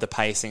keep up with the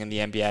pacing in the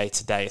NBA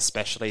today,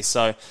 especially.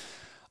 So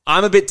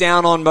I'm a bit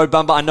down on Mo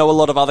Bamba. I know a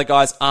lot of other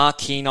guys are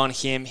keen on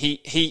him.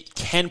 He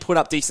can put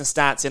up decent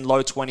stats in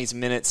low 20s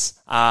minutes,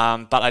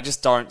 but I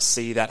just don't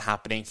see that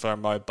happening for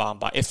Mo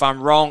Bamba. If I'm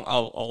wrong,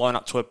 I'll own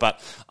up to it, but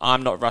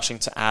I'm not rushing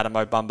to add a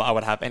Mo Bamba. I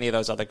would have any of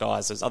those other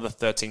guys, those other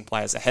 13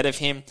 players ahead of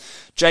him.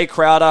 Jay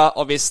Crowder,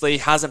 obviously,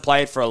 hasn't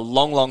played for a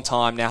long, long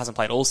time now, hasn't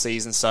played all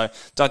season, so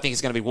don't think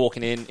he's going to be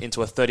walking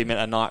into a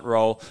 30-minute a night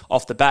role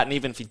off the bat, and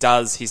even if he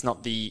does, he's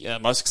not the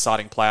most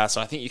exciting player,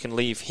 so I think you can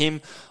leave him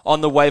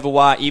on the waiver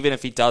wire, even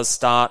if he does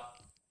start.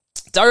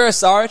 Dario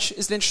Saric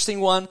is an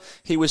interesting one.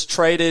 He was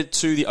traded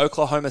to the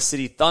Oklahoma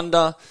City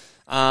Thunder.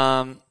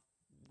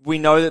 We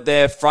know that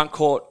their front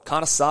court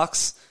kind of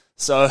sucks.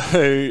 So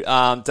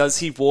does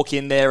he walk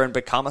in there and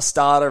become a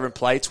starter and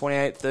play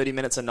 28, 30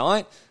 minutes a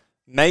night?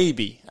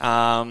 Maybe.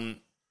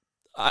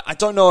 I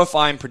don't know if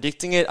I'm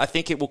predicting it. I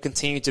think it will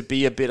continue to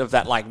be a bit of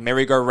that like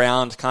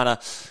merry-go-round kind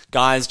of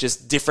guys,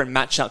 just different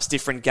matchups,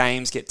 different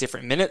games, get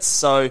different minutes.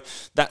 So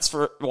that's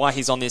why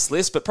he's on this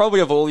list. But probably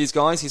of all these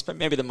guys, he's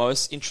maybe the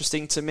most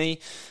interesting to me.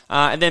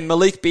 And then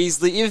Malik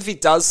Beasley, even if he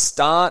does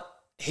start,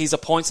 he's a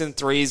points and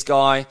threes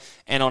guy.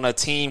 And on a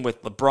team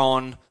with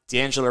LeBron,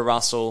 D'Angelo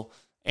Russell,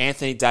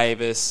 Anthony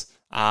Davis,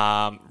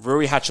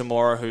 Rui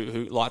Hachimura,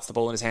 who lights the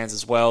ball in his hands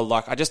as well.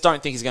 Like, I just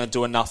don't think he's going to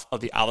do enough of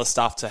the other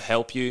stuff to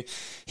help you.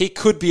 He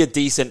could be a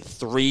decent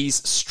threes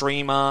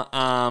streamer,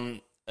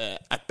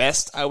 at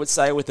best, I would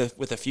say, with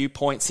a few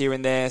points here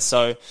and there.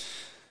 So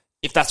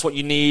if that's what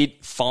you need,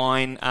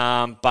 fine.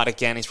 But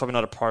again, he's probably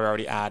not a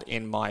priority ad,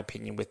 in my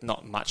opinion, with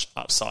not much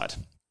upside.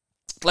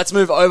 Let's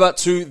move over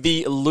to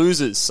the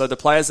losers. So the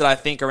players that I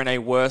think are in a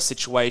worse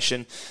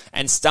situation,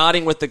 and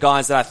starting with the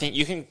guys that I think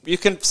you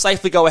can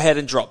safely go ahead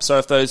and drop. So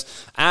if those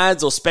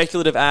ads or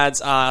speculative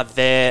ads are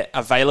there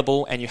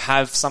available and you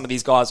have some of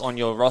these guys on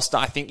your roster,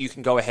 I think you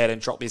can go ahead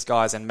and drop these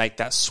guys and make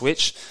that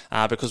switch,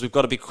 because we've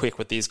got to be quick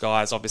with these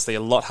guys. Obviously,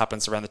 a lot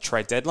happens around the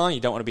trade deadline.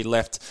 You don't want to be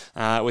left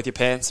with your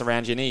pants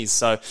around your knees.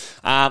 So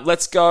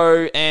let's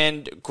go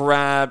and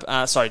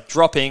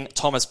dropping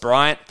Thomas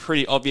Bryant.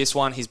 Pretty obvious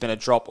one. He's been a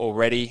drop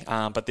already.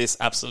 But this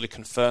absolutely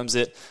confirms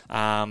it.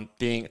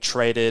 Being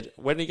traded.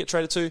 Where did he get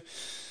traded to?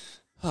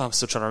 Oh, I'm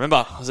still trying to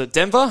remember. Was it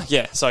Denver?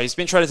 Yeah, so he's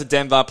been traded to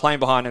Denver, playing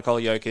behind Nikola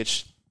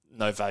Jokic.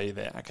 No value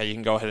there. Okay, you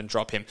can go ahead and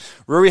drop him.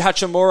 Rui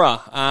Hachimura.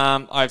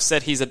 I've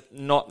said he's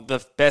not the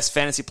best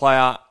fantasy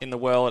player in the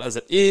world as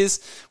it is.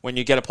 When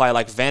you get a player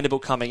like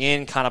Vanderbilt coming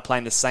in, kind of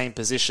playing the same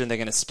position, they're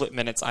going to split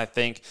minutes, I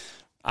think.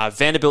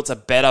 Vanderbilt's a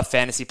better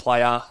fantasy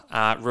player.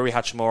 Rui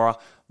Hachimura.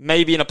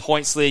 Maybe in a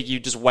points league, you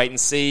just wait and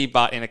see,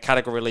 but in a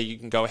category league, you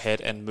can go ahead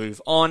and move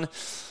on.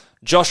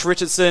 Josh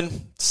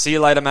Richardson, see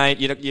you later, mate.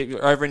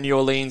 You're over in New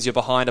Orleans, you're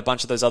behind a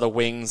bunch of those other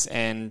wings,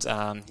 and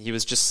he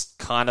was just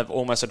kind of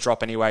almost a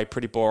drop anyway,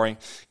 pretty boring,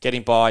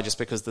 getting by just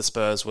because the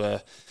Spurs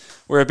were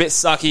a bit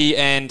sucky,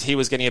 and he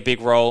was getting a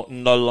big role,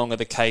 no longer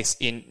the case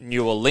in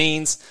New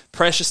Orleans.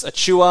 Precious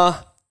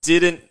Achiuwa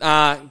didn't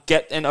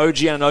get an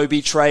OG and an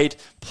OB trade,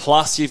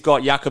 plus you've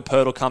got Jakob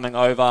Poeltl coming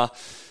over.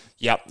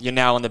 Yep, you're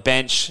now on the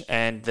bench,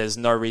 and there's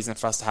no reason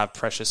for us to have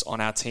Precious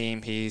on our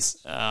team. He's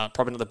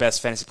probably not the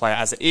best fantasy player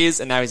as it is,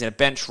 and now he's in a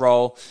bench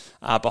role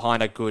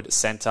behind a good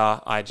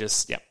center.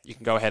 You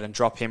can go ahead and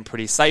drop him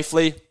pretty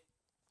safely.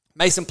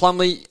 Mason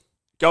Plumlee,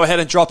 go ahead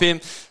and drop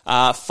him.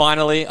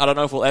 Finally, I don't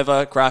know if we'll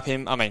ever grab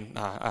him. I mean,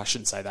 I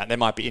shouldn't say that. There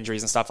might be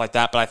injuries and stuff like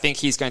that, but I think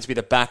he's going to be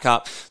the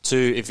backup to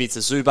Ivica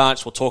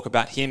Zubac. We'll talk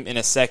about him in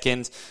a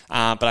second,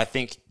 but I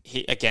think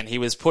he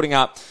was putting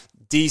up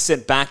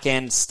decent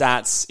back-end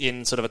stats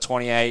in sort of a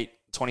 28,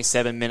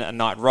 27-minute a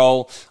night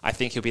role. I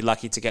think he'll be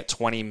lucky to get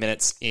 20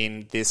 minutes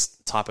in this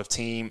type of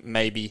team,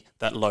 maybe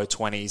that low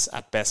 20s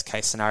at best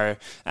case scenario.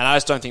 And I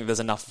just don't think there's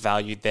enough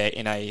value there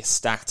in a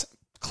stacked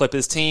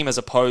Clippers team as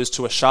opposed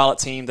to a Charlotte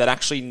team that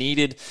actually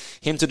needed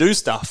him to do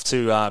stuff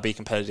to be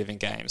competitive in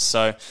games.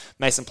 So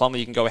Mason Plumlee,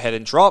 you can go ahead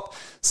and drop.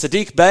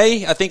 Saddiq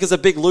Bey, I think, is a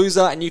big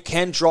loser, and you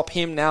can drop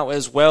him now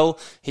as well.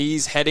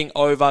 He's heading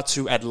over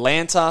to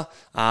Atlanta,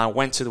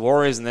 went to the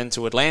Warriors and then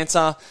to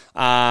Atlanta.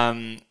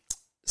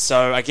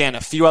 So again,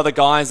 a few other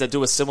guys that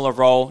do a similar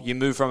role. You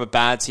move from a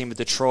bad team with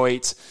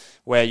Detroit,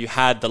 where you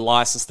had the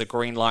license, the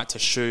green light to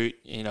shoot,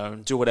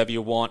 do whatever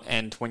you want.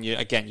 And when you're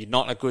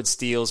not a good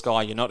steals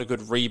guy, you're not a good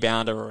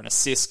rebounder or an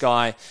assist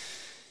guy,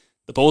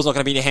 the ball's not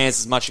going to be in your hands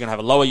as much. You're going to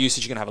have a lower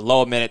usage. You're going to have a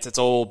lower minutes. It's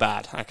all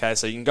bad. Okay,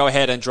 so you can go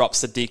ahead and drop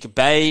Saddiq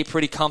Bey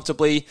pretty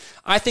comfortably.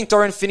 I think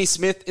Dorian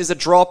Finney-Smith is a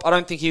drop. I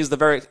don't think he's the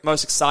very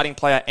most exciting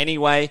player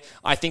anyway.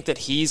 I think that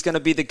he's going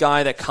to be the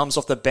guy that comes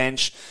off the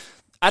bench.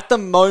 At the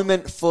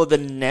moment for the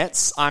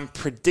Nets, I'm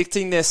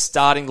predicting their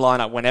starting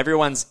lineup when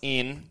everyone's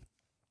in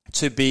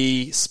to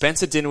be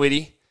Spencer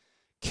Dinwiddie,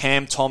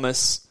 Cam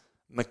Thomas,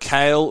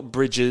 Mikal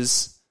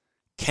Bridges,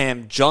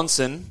 Cam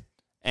Johnson,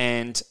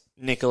 and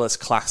Nicholas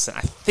Claxton.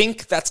 I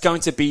think that's going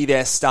to be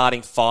their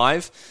starting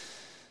five.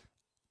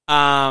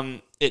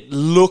 It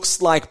looks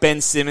like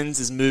Ben Simmons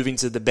is moving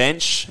to the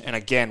bench, and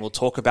again, we'll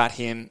talk about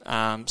him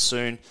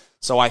soon.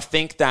 So I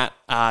think that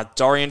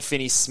Dorian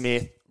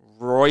Finney-Smith,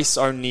 Royce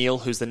O'Neal,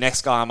 who's the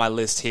next guy on my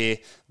list here,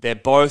 they're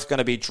both going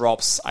to be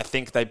drops. I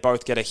think they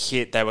both get a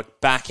hit. They were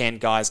back-end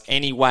guys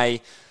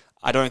anyway.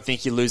 I don't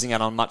think you're losing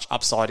out on much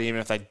upside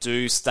even if they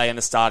do stay in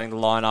the starting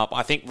lineup.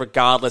 I think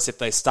regardless if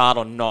they start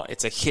or not,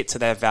 it's a hit to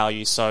their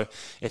value. So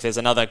if there's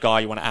another guy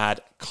you want to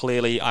add,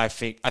 clearly I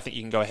think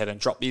you can go ahead and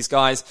drop these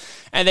guys.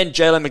 And then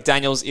Jalen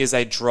McDaniels is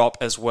a drop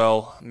as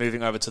well,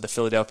 moving over to the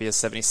Philadelphia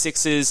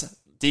 76ers.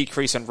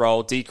 Decrease in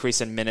role, decrease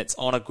in minutes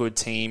on a good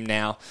team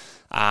now.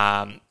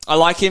 I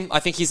like him. I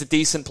think he's a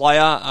decent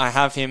player. I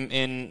have him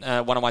in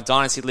one of my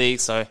dynasty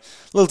leagues, so a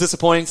little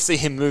disappointing to see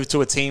him move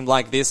to a team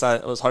like this. I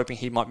was hoping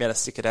he might be able to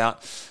stick it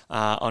out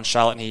on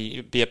Charlotte and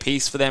he'd be a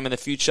piece for them in the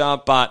future,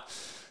 but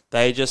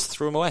they just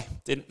threw him away.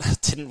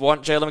 Didn't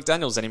want Jalen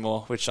McDaniels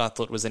anymore, which I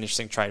thought was an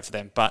interesting trade for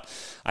them. But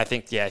I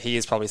think, he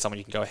is probably someone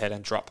you can go ahead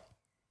and drop.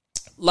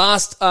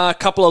 Last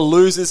couple of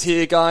losers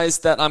here, guys,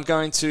 that I'm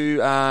going to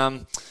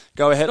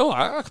go ahead. Oh,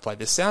 I could play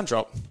this sound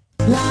drop.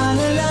 La,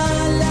 la,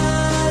 la,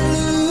 la,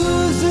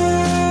 loser.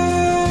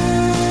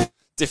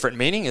 Different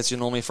meaning as you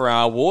normally for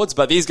our awards,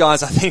 but these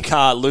guys I think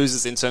are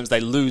losers in terms they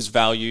lose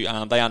value.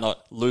 They are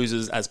not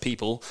losers as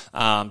people.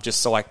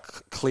 Just so I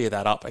clear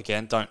that up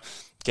again. Don't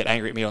get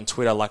angry at me on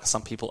Twitter like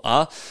some people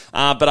are.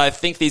 But I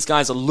think these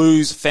guys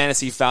lose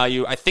fantasy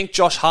value. I think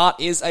Josh Hart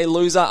is a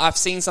loser. I've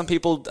seen some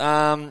people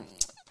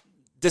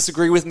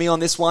disagree with me on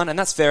this one, and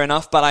that's fair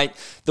enough. But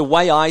the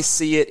way I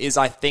see it is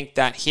I think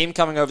that him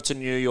coming over to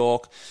New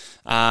York,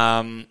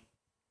 and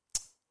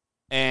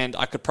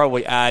I could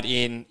probably add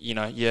in,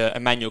 your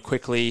Emmanuel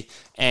Quickley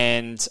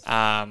and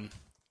a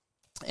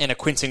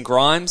Quentin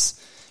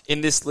Grimes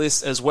in this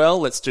list as well.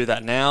 Let's do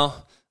that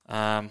now.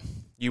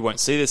 You won't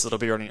see this. It'll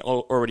be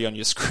already on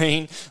your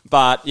screen.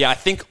 But, I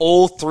think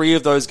all three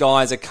of those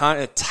guys are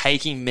kind of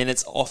taking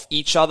minutes off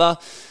each other.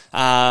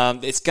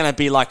 It's going to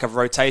be like a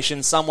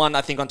rotation. Someone,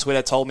 I think, on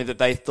Twitter told me that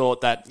they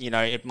thought that,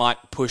 it might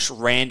push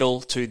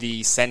Randall to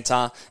the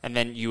center and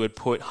then you would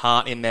put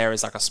Hart in there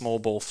as like a small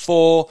ball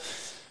 4.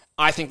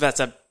 I think that's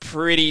a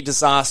pretty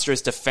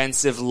disastrous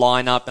defensive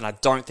lineup, and I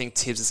don't think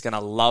Tibbs is going to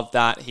love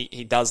that.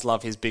 He does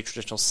love his big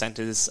traditional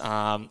centers.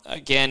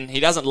 Again, he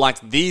doesn't like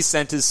these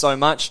centers so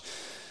much,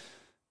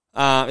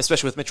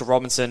 especially with Mitchell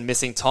Robinson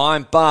missing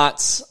time,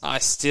 but I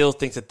still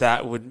think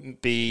that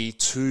would be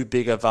too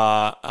big of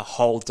a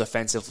hole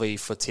defensively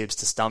for Tibbs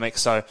to stomach.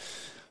 So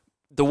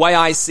the way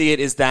I see it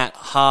is that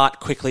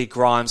Hart, Quickley,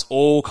 Grimes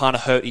all kind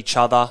of hurt each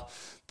other.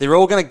 They're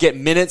all going to get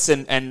minutes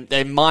and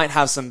they might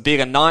have some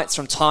bigger nights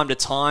from time to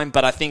time,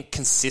 but I think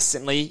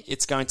consistently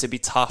it's going to be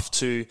tough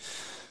to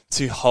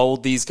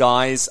hold these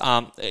guys.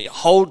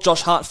 Hold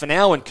Josh Hart for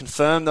now and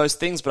confirm those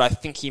things, but I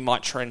think he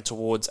might trend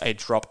towards a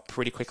drop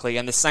pretty quickly.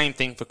 And the same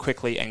thing for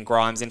Quickley and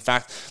Grimes. In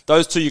fact,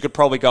 those two you could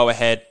probably go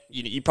ahead.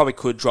 You probably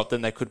could drop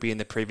them. They could be in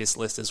the previous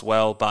list as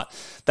well. But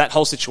that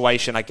whole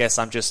situation, I guess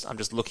I'm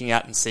just looking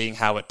at and seeing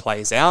how it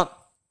plays out.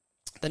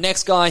 The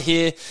next guy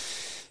here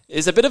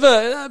is a bit of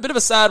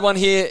a sad one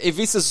here.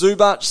 Ivica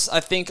Zubac,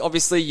 I think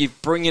obviously you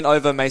bring in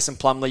over Mason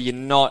Plumlee, you're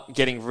not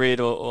getting rid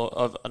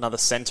of another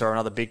center or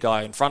another big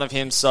guy in front of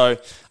him. So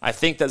I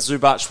think that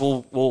Zubac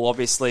will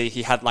obviously,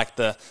 he had like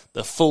the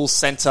full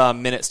center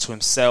minutes to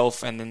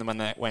himself, and then when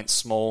they went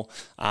small,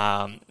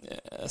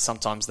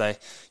 sometimes they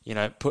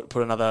put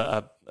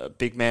another a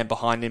big man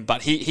behind him.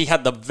 But he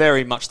had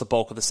very much the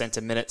bulk of the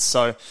center minutes.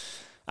 So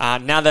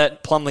now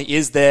that Plumlee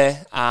is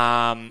there,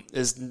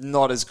 is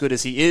not as good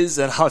as he is,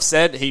 and I've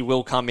said he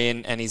will come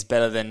in and he's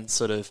better than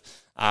sort of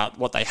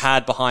what they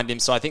had behind him.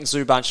 So I think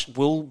Zubac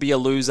will be a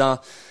loser.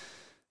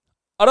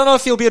 I don't know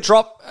if he'll be a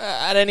drop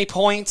at any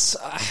point.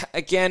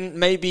 Again,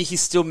 maybe he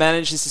still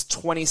manages his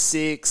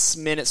 26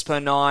 minutes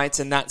per night,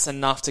 and that's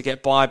enough to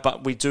get by.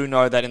 But we do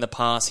know that in the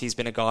past, he's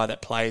been a guy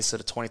that plays sort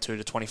of 22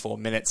 to 24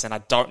 minutes, and I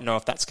don't know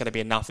if that's going to be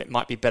enough. It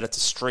might be better to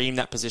stream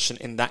that position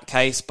in that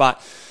case,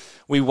 but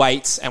we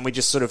wait and we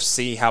just sort of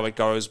see how it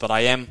goes. But I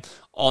am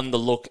on the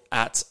look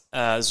at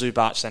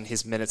Zubac and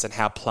his minutes and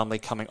how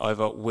Plumlee coming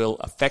over will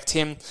affect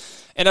him.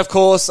 And of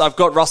course, I've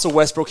got Russell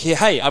Westbrook here.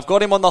 Hey, I've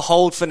got him on the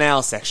hold for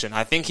now section.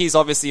 I think he's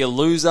obviously a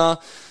loser.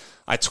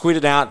 I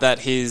tweeted out that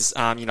his,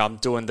 I'm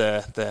doing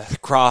the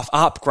graph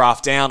up,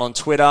 graph down on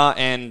Twitter,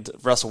 and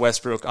Russell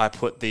Westbrook, I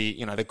put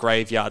the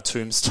graveyard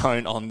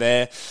tombstone on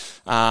there.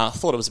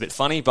 Thought it was a bit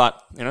funny,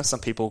 but, some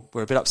people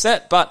were a bit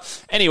upset.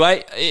 But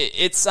anyway,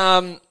 it's,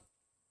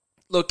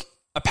 look,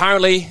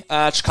 apparently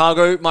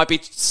Chicago might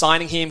be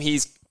signing him.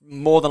 He's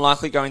more than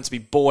likely going to be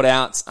bought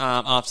out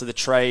after the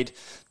trade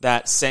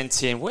that sent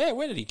him.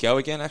 Where did he go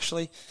again,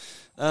 actually?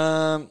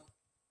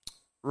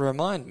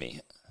 Remind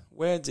me.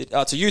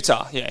 To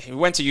Utah. Yeah, he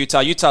went to Utah.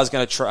 Utah's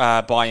going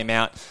to buy him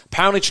out.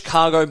 Apparently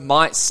Chicago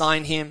might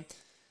sign him.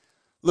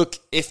 Look,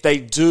 if they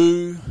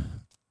do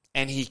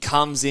and he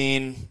comes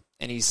in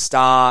and he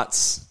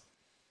starts,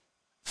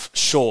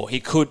 sure, he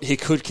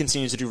could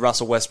continue to do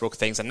Russell Westbrook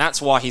things, and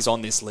that's why he's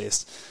on this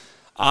list.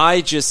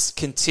 I just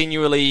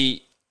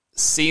continually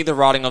see the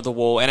writing of the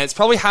wall, and it's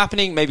probably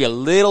happening maybe a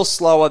little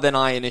slower than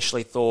I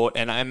initially thought,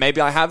 and maybe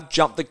I have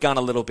jumped the gun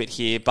a little bit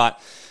here, but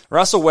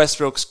Russell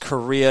Westbrook's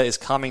career is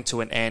coming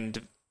to an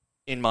end,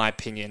 in my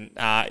opinion.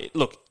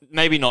 Look,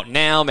 maybe not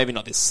now, maybe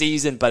not this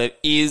season, but it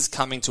is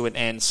coming to an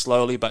end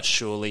slowly but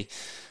surely.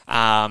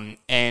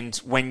 And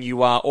when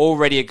you are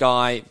already a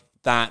guy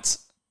that...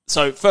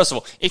 So, first of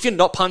all, if you're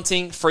not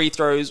punting free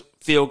throws,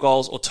 field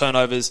goals, or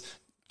turnovers,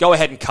 go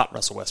ahead and cut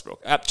Russell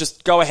Westbrook.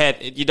 Just go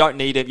ahead. You don't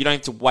need him. You don't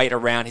have to wait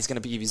around. He's going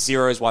to give you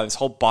zeros while this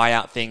whole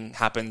buyout thing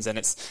happens, and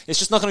it's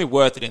just not going to be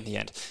worth it in the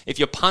end. If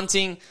you're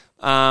punting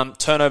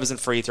turnovers and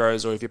free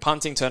throws, or if you're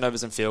punting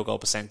turnovers and field goal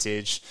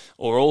percentage,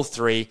 or all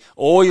three,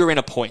 or you're in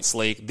a points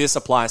league, this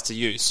applies to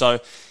you. So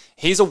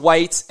he's a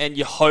wait, and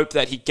you hope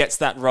that he gets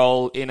that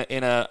role in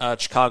a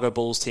Chicago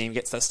Bulls team,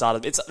 gets that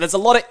started. There's a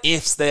lot of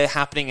ifs there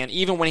happening, and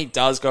even when he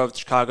does go over to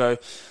Chicago,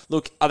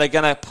 look, are they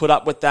going to put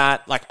up with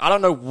that? Like, I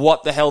don't know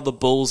what the hell the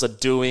Bulls are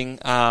doing.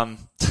 I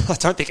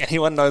don't think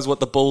anyone knows what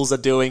the Bulls are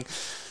doing.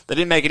 They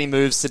didn't make any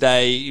moves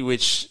today,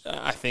 which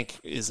I think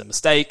is a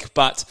mistake,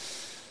 but...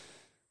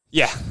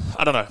 yeah,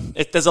 I don't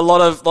know. There's a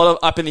lot of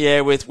up in the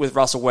air with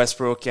Russell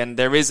Westbrook, and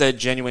there is a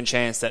genuine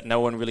chance that no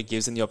one really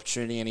gives him the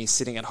opportunity, and he's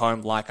sitting at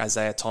home like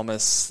Isaiah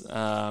Thomas,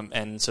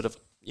 and sort of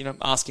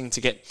asking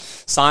to get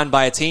signed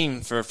by a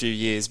team for a few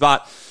years.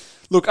 But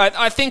look,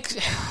 I think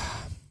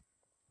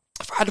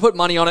if I had to put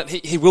money on it,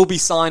 he will be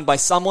signed by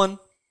someone,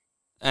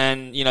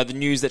 and the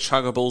news that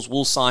Chicago Bulls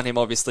will sign him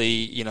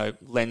obviously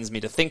lends me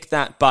to think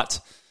that, but.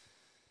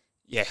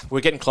 Yeah,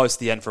 we're getting close to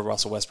the end for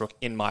Russell Westbrook,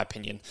 in my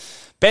opinion.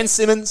 Ben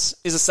Simmons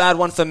is a sad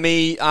one for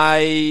me.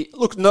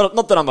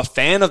 Not that I'm a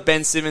fan of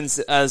Ben Simmons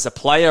as a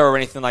player or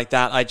anything like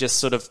that.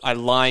 I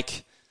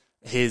like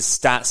his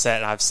stat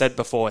set. I've said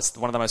before, it's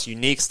one of the most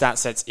unique stat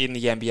sets in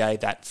the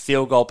NBA, that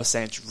field goal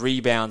percentage,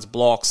 rebounds,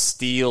 blocks,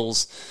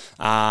 steals,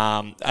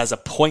 as a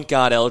point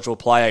guard eligible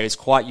player is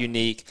quite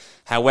unique.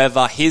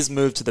 However, his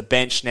move to the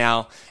bench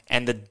now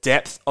and the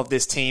depth of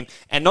this team,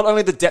 and not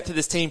only the depth of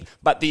this team,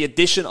 but the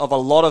addition of a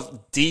lot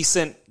of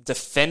decent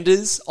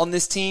defenders on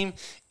this team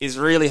is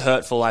really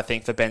hurtful, I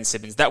think, for Ben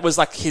Simmons. That was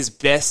like his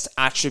best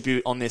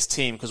attribute on this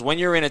team, because when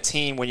you're in a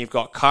team when you've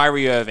got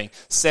Kyrie Irving,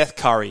 Seth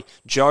Curry,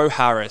 Joe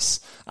Harris,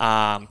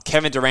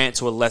 Kevin Durant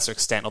to a lesser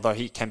extent, although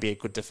he can be a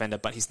good defender,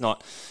 but he's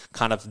not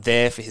kind of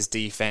there for his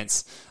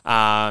defense.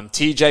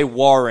 TJ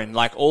Warren,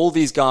 like all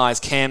these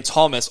guys, Cam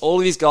Thomas, all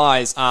of these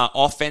guys are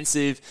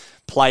offensive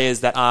players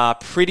that are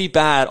pretty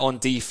bad on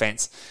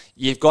defense.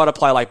 You've got a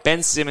player like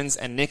Ben Simmons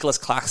and Nicholas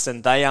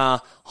Claxton. They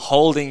are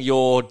holding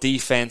your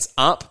defense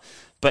up.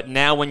 But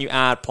now when you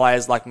add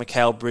players like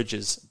Mikal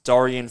Bridges,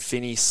 Dorian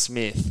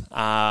Finney-Smith,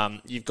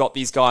 you've got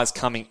these guys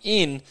coming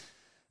in,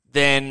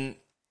 then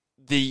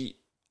the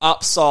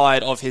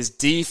upside of his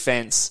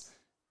defense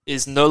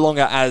is no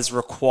longer as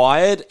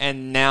required,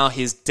 and now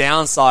his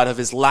downside of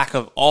his lack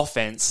of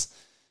offense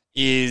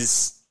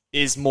is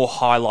more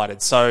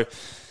highlighted. So,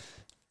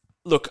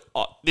 look,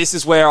 this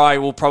is where I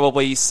will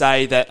probably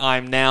say that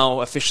I'm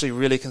now officially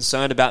really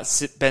concerned about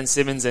Ben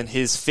Simmons and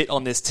his fit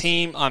on this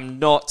team. I'm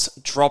not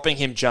dropping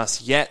him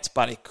just yet,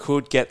 but it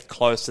could get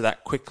close to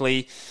that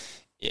quickly.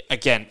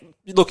 Again,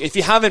 look, if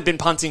you haven't been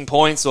punting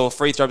points or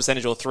free throw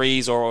percentage or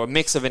threes or a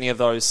mix of any of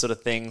those sort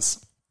of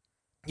things,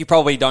 you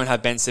probably don't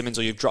have Ben Simmons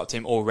or you've dropped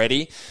him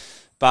already.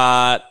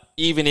 But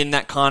even in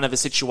that kind of a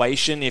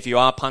situation, if you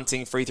are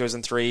punting free throws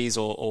and threes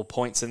or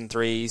points and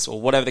threes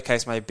or whatever the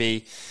case may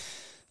be,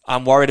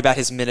 I'm worried about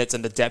his minutes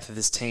and the depth of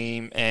his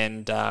team,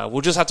 and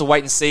we'll just have to wait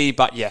and see.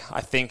 But yeah,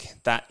 I think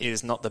that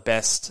is not the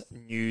best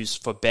news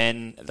for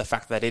Ben, the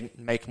fact that they didn't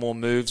make more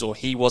moves or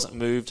he wasn't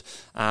moved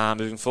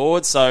moving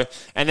forward. So,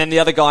 and then the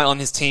other guy on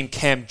his team,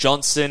 Cam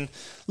Johnson,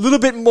 a little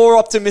bit more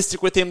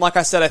optimistic with him. Like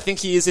I said, I think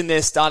he is in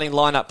their starting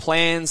lineup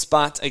plans,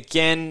 but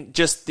again,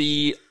 just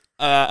the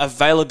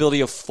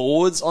availability of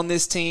forwards on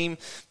this team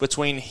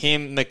between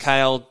him,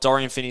 McHale,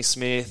 Dorian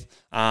Finney-Smith,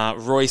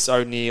 Royce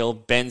O'Neal,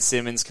 Ben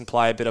Simmons can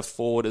play a bit of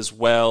forward as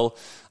well.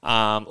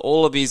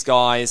 All of these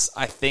guys,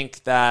 I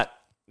think that,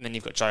 and then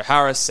you've got Joe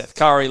Harris, Seth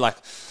Curry, like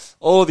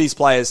all of these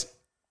players,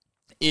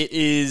 it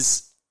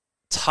is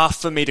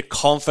tough for me to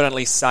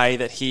confidently say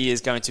that he is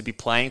going to be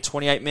playing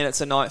 28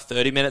 minutes a night,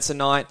 30 minutes a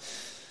night.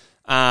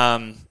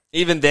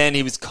 Even then,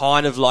 he was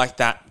kind of like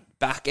that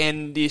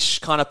back-end-ish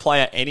kind of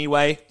player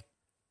anyway.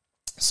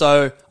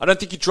 So I don't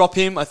think you drop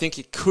him. I think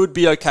it could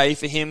be okay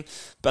for him,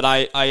 but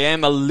I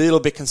am a little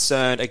bit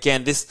concerned.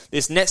 Again,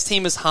 this Nets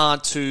team is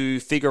hard to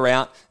figure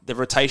out. The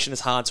rotation is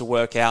hard to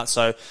work out.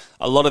 So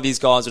a lot of these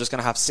guys are just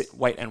going to have to sit,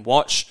 wait, and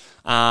watch.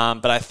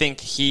 But I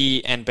think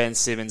he and Ben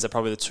Simmons are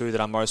probably the two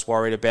that I'm most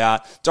worried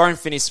about. Dorian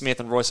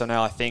Finney-Smith and Royce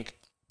O'Neal, I think,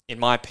 in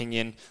my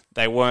opinion,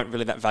 they weren't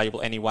really that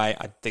valuable anyway.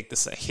 I think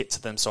this is a hit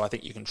to them, so I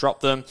think you can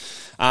drop them.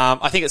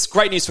 I think it's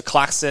great news for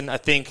Claxton. I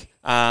think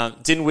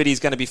Dinwiddie's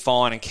going to be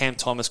fine, and Cam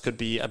Thomas could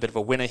be a bit of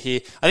a winner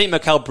here. I think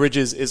Mikal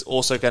Bridges is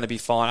also going to be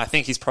fine. I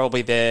think he's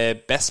probably their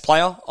best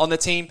player on the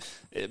team,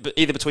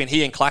 either between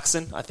he and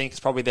Claxton. I think he's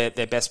probably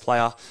their best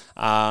player.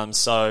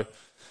 So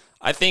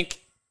I think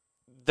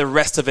the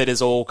rest of it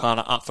is all kind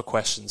of up for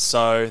questions.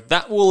 So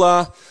that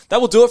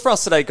will do it for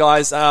us today,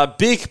 guys.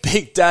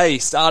 Big day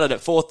started at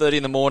 4:30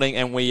 in the morning,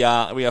 and we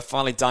are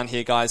finally done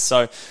here, guys.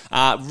 So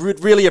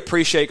really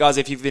appreciate, guys,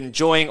 if you've been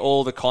enjoying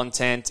all the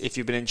content, if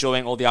you've been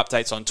enjoying all the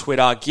updates on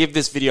Twitter, give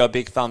this video a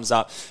big thumbs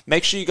up.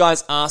 Make sure you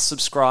guys are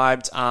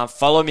subscribed.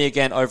 Follow me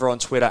again over on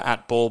Twitter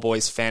at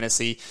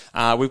BallBoysFantasy.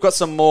 We've got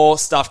some more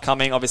stuff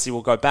coming. Obviously,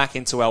 we'll go back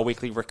into our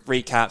weekly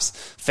recaps.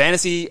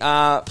 Fantasy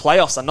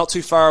playoffs are not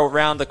too far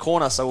around the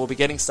corner, so we'll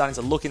be starting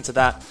to look into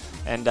that.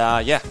 And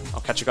yeah,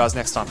 I'll catch you guys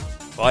next time.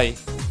 Bye.